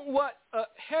know what a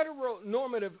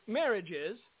heteronormative marriage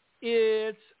is,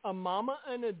 it's a mama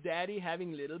and a daddy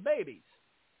having little babies.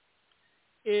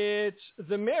 It's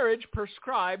the marriage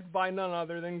prescribed by none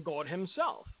other than God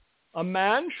himself. A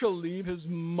man shall leave his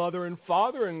mother and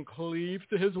father and cleave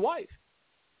to his wife.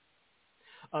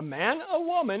 A man, a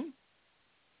woman,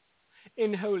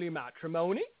 in holy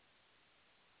matrimony,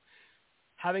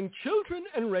 having children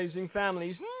and raising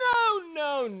families.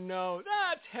 No,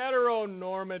 that's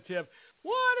heteronormative.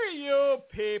 What are you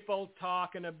people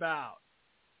talking about?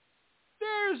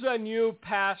 There's a new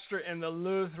pastor in the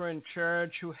Lutheran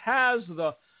Church who has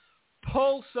the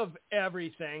pulse of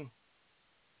everything.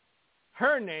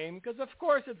 Her name, because of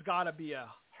course it's got to be a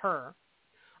her.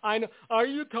 I know. Are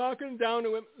you talking down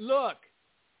to him? Look,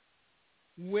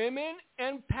 women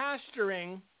and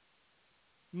pastoring,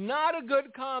 not a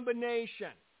good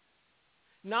combination.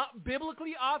 Not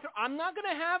biblically authorized. I'm not going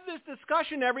to have this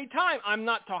discussion every time. I'm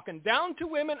not talking down to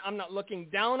women. I'm not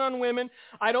looking down on women.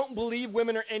 I don't believe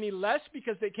women are any less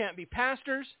because they can't be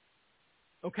pastors.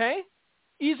 Okay?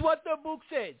 Is what the book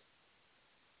says.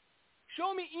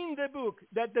 Show me in the book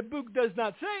that the book does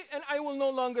not say, and I will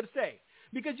no longer say.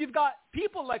 Because you've got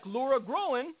people like Laura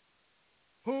Groen,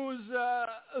 who's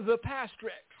the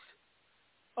pastrix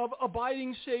of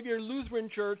Abiding Savior Lutheran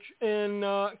Church in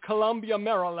Columbia,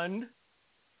 Maryland.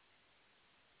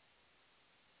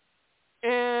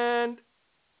 And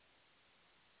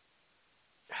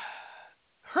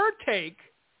her take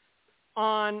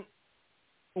on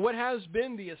what has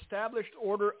been the established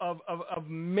order of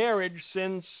marriage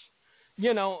since,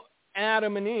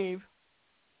 Adam and Eve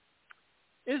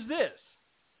is this.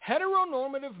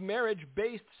 heteronormative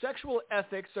marriage-based sexual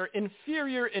ethics are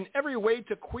inferior in every way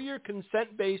to queer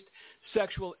consent-based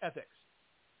sexual ethics.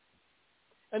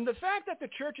 And the fact that the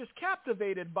church is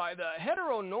captivated by the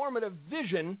heteronormative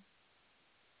vision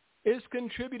is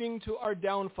contributing to our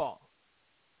downfall.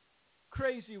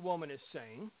 Crazy woman is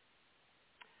saying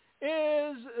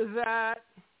is that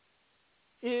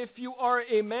if you are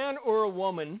a man or a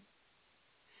woman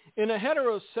in a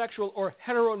heterosexual or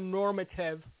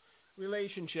heteronormative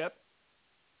relationship,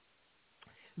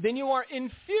 then you are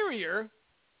inferior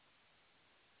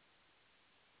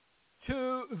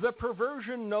to the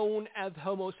perversion known as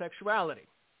homosexuality.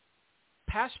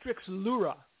 Pastrix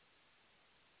Lura.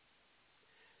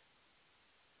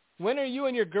 When are you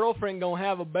and your girlfriend going to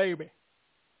have a baby?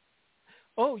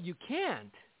 Oh, you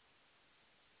can't.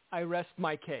 I rest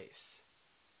my case.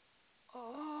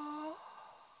 Oh.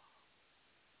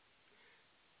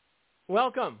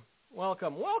 Welcome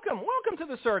to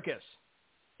the circus.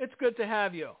 It's good to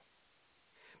have you.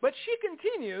 But she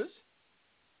continues,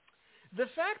 the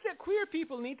fact that queer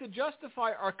people need to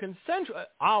justify our consensual,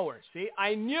 see,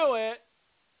 I knew it.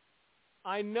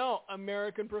 I know,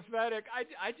 American Prophetic.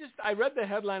 I read the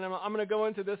headline. I'm going to go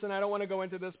into this, and I don't want to go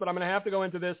into this, but I'm going to have to go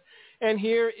into this. And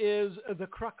here is the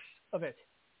crux of it.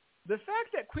 The fact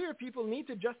that queer people need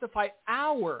to justify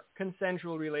our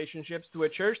consensual relationships to a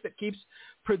church that keeps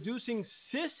producing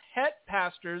cis-het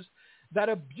pastors that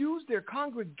abuse their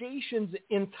congregations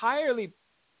in entirely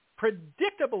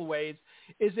predictable ways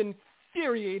is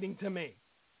infuriating to me.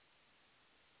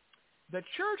 The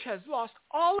church has lost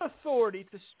all authority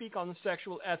to speak on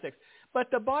sexual ethics,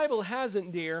 but the Bible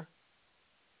hasn't, dear.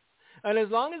 And as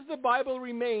long as the Bible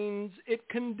remains, it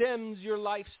condemns your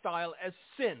lifestyle as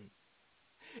sin.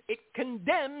 It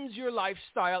condemns your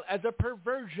lifestyle as a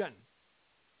perversion.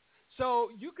 So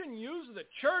you can use the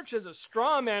church as a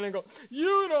straw man and go,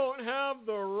 you don't have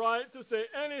the right to say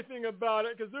anything about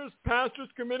it because there's pastors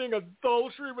committing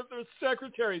adultery with their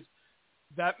secretaries.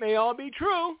 That may all be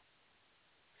true.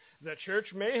 The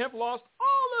church may have lost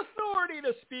all authority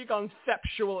to speak on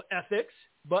sexual ethics,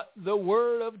 but the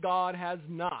Word of God has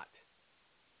not.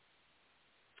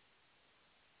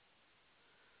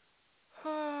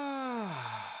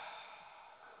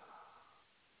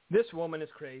 This woman is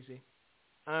crazy.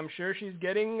 I'm sure she's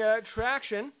getting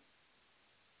traction.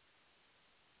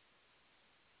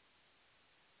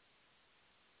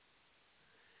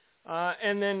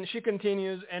 And then she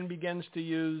continues and begins to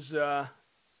use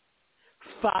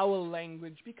foul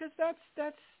language because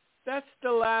that's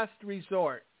the last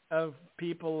resort of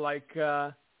people like,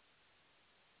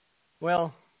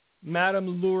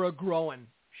 Madame Laura Groen.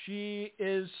 She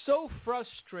is so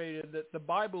frustrated that the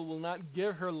Bible will not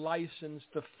give her license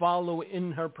to follow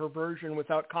in her perversion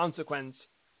without consequence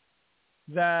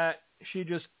that she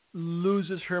just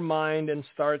loses her mind and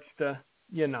starts to,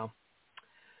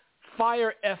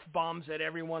 fire F-bombs at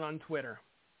everyone on Twitter.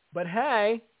 But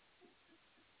hey,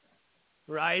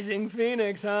 Rising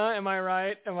Phoenix, huh? Am I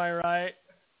right?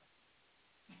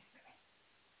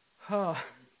 Huh.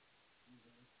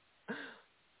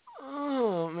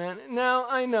 Oh, man. Now,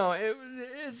 I know.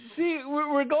 See,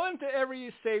 we're going to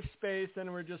every safe space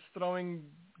and we're just throwing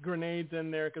grenades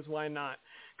in there because why not?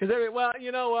 Because,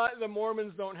 you know what? The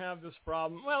Mormons don't have this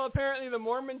problem. Well, apparently the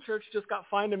Mormon church just got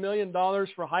fined $1 million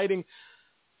for hiding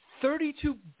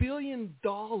 $32 billion.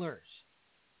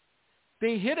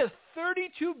 They hit a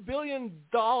 $32 billion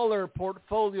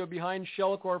portfolio behind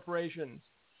shell corporations.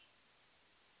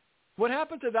 What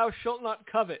happened to thou shalt not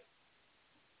covet?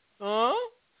 Huh?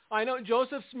 I know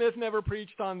Joseph Smith never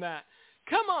preached on that.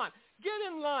 Come on, get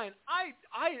in line.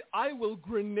 I will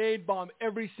grenade bomb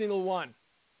every single one.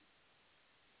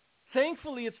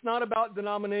 Thankfully, it's not about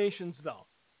denominations, though.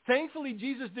 Thankfully,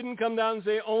 Jesus didn't come down and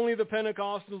say only the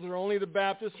Pentecostals or only the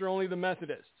Baptists or only the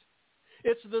Methodists.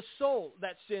 It's the soul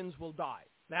that sins will die.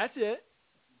 That's it.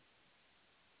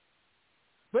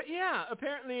 But yeah,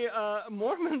 apparently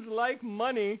Mormons like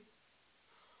money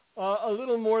a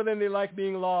little more than they like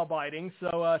being law-abiding.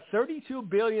 So $32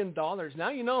 billion. Now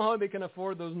you know how they can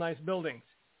afford those nice buildings.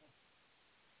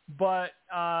 But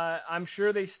I'm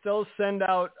sure they still send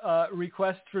out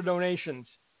requests for donations.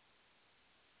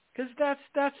 Because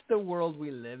that's the world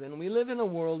we live in. We live in a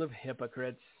world of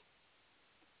hypocrites.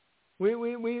 We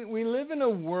live in a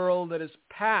world that is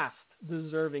past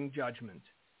deserving judgment.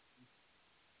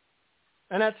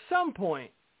 And at some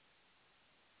point,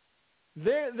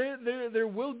 there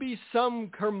will be some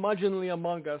curmudgeonly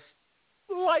among us,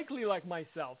 likely like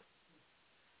myself,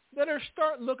 that are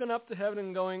start looking up to heaven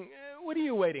and going, what are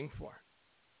you waiting for?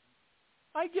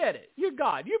 I get it. You're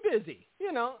God. You're busy.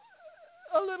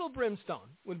 A little brimstone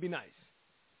would be nice.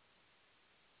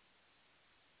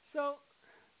 So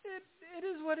it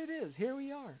is what it is. Here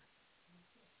we are.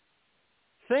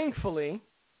 Thankfully,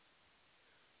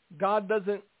 God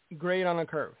doesn't grade on a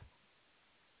curve.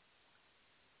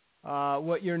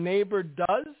 What your neighbor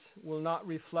does will not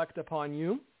reflect upon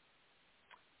you.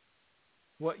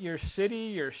 What your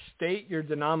city, your state, your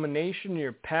denomination,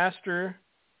 your pastor,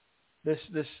 this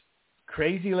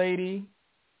crazy lady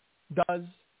does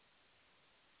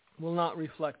will not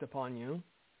reflect upon you.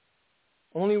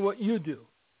 Only what you do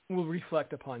will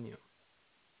reflect upon you.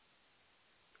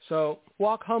 So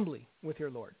walk humbly with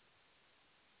your Lord.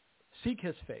 Seek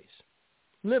his face.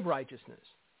 Live righteousness.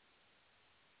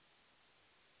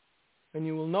 And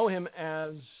you will know him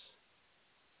as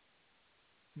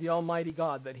the Almighty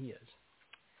God that he is.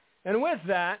 And with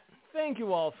that, thank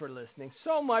you all for listening.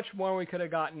 So much more we could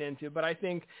have gotten into, but I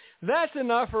think that's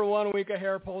enough for 1 week of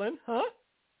hair pulling,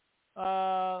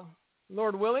 huh?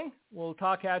 Lord willing, we'll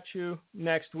talk at you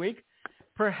next week.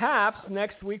 Perhaps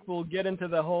next week we'll get into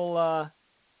the whole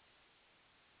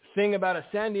thing about a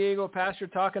San Diego pastor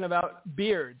talking about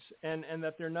beards and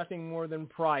that they're nothing more than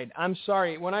pride. I'm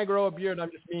sorry. When I grow a beard,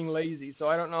 I'm just being lazy. So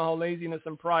I don't know how laziness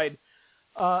and pride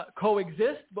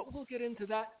coexist, but we'll get into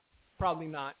that. Probably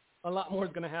not. A lot more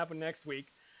is going to happen next week,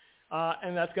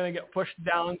 and that's going to get pushed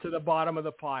down to the bottom of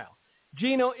the pile.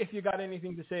 Gino, if you got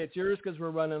anything to say, it's yours because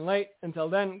we're running late. Until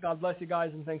then, God bless you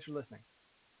guys, and thanks for listening.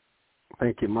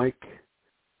 Thank you, Mike.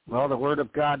 Well, the Word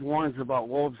of God warns about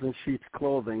wolves in sheep's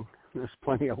clothing. There's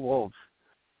plenty of wolves.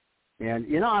 And,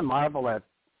 I marvel at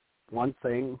one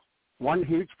thing, one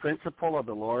huge principle of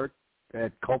the Lord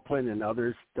that Copeland and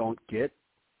others don't get.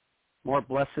 More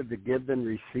blessed to give than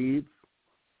receive.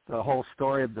 The whole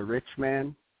story of the rich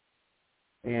man.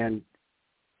 And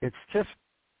it's just,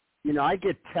 I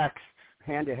get texts.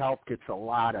 Hand to Help gets a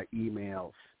lot of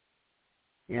emails.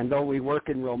 And though we work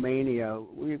in Romania,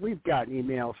 we've gotten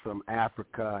emails from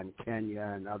Africa and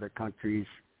Kenya and other countries.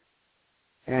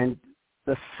 And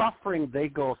the suffering they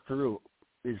go through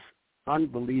is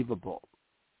unbelievable.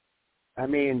 I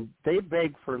mean, they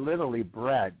beg for literally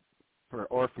bread for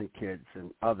orphan kids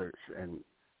and others. And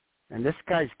this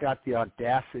guy's got the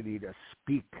audacity to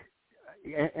speak.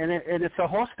 And it's a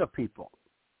host of people.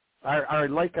 Our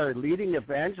leading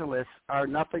evangelists are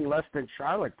nothing less than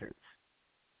charlatans.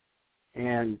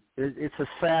 And it's a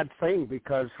sad thing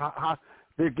because how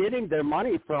they're getting their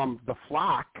money from the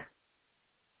flock.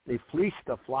 They fleece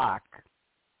the flock.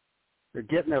 They're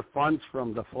getting their funds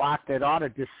from the flock that ought to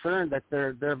discern that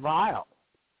they're vile.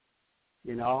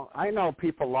 I know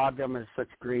people laud them as such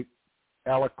great,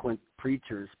 eloquent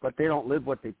preachers, but they don't live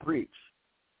what they preach.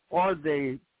 Or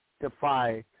they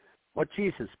defy what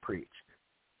Jesus preached.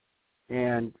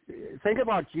 And think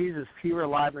about Jesus if he were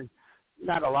alive,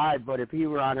 not alive, but if he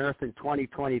were on earth in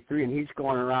 2023 and he's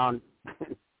going around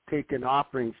taking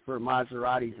offerings for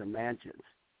Maseratis and mansions.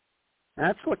 And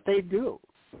that's what they do.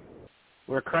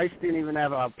 Where Christ didn't even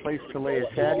have a place to lay his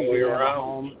head. He didn't have a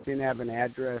home, didn't have an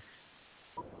address.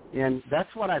 And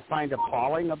that's what I find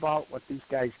appalling about what these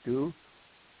guys do.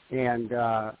 And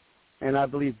I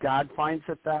believe God finds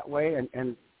it that way.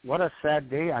 And what a sad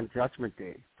day on Judgment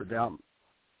Day for them,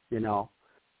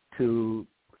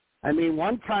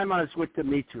 one time I was with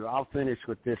Dimitri. I'll finish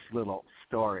with this little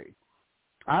story.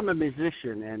 I'm a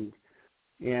musician,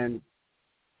 and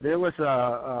there was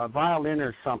a violin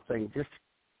or something just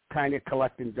kind of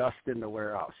collecting dust in the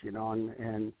warehouse,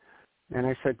 and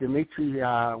I said, Dimitri,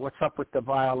 what's up with the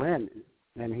violin?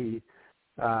 And he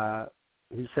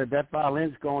said, that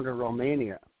violin's going to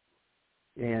Romania.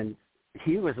 And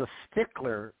he was a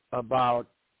stickler about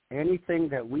anything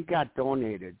that we got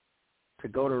donated to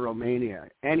go to Romania,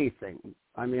 anything.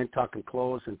 I'm talking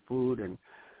clothes and food and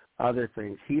other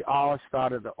things. He always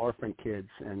thought of the orphan kids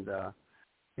and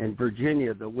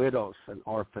Virginia, the widows and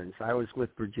orphans. I was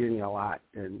with Virginia a lot,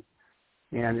 and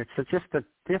it's just a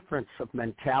difference of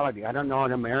mentality. I don't know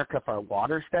in America if our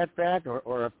water's that bad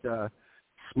or if the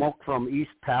smoke from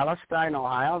East Palestine,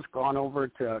 Ohio, has gone over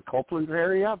to Copeland's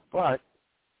area, but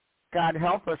God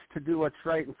help us to do what's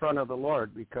right in front of the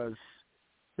Lord, because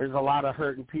there's a lot of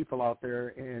hurting people out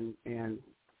there, and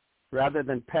rather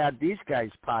than pad these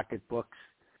guys' pocketbooks,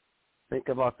 think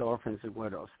about the orphans and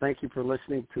widows. Thank you for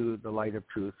listening to the Light of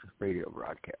Truth radio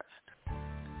broadcast.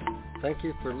 Thank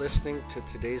you for listening to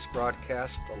today's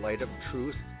broadcast, The Light of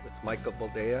Truth with Michael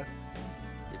Boldea.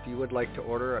 If you would like to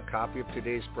order a copy of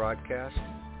today's broadcast,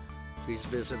 please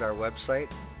visit our website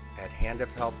at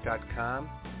handofhelp.com.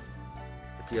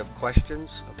 If you have questions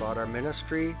about our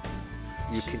ministry,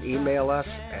 you can email us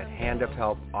at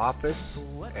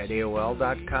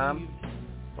handofhelpoffice@aol.com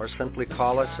or simply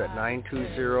call us at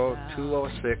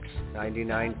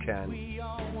 920-206-9910.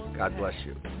 God bless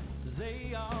you.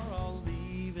 they are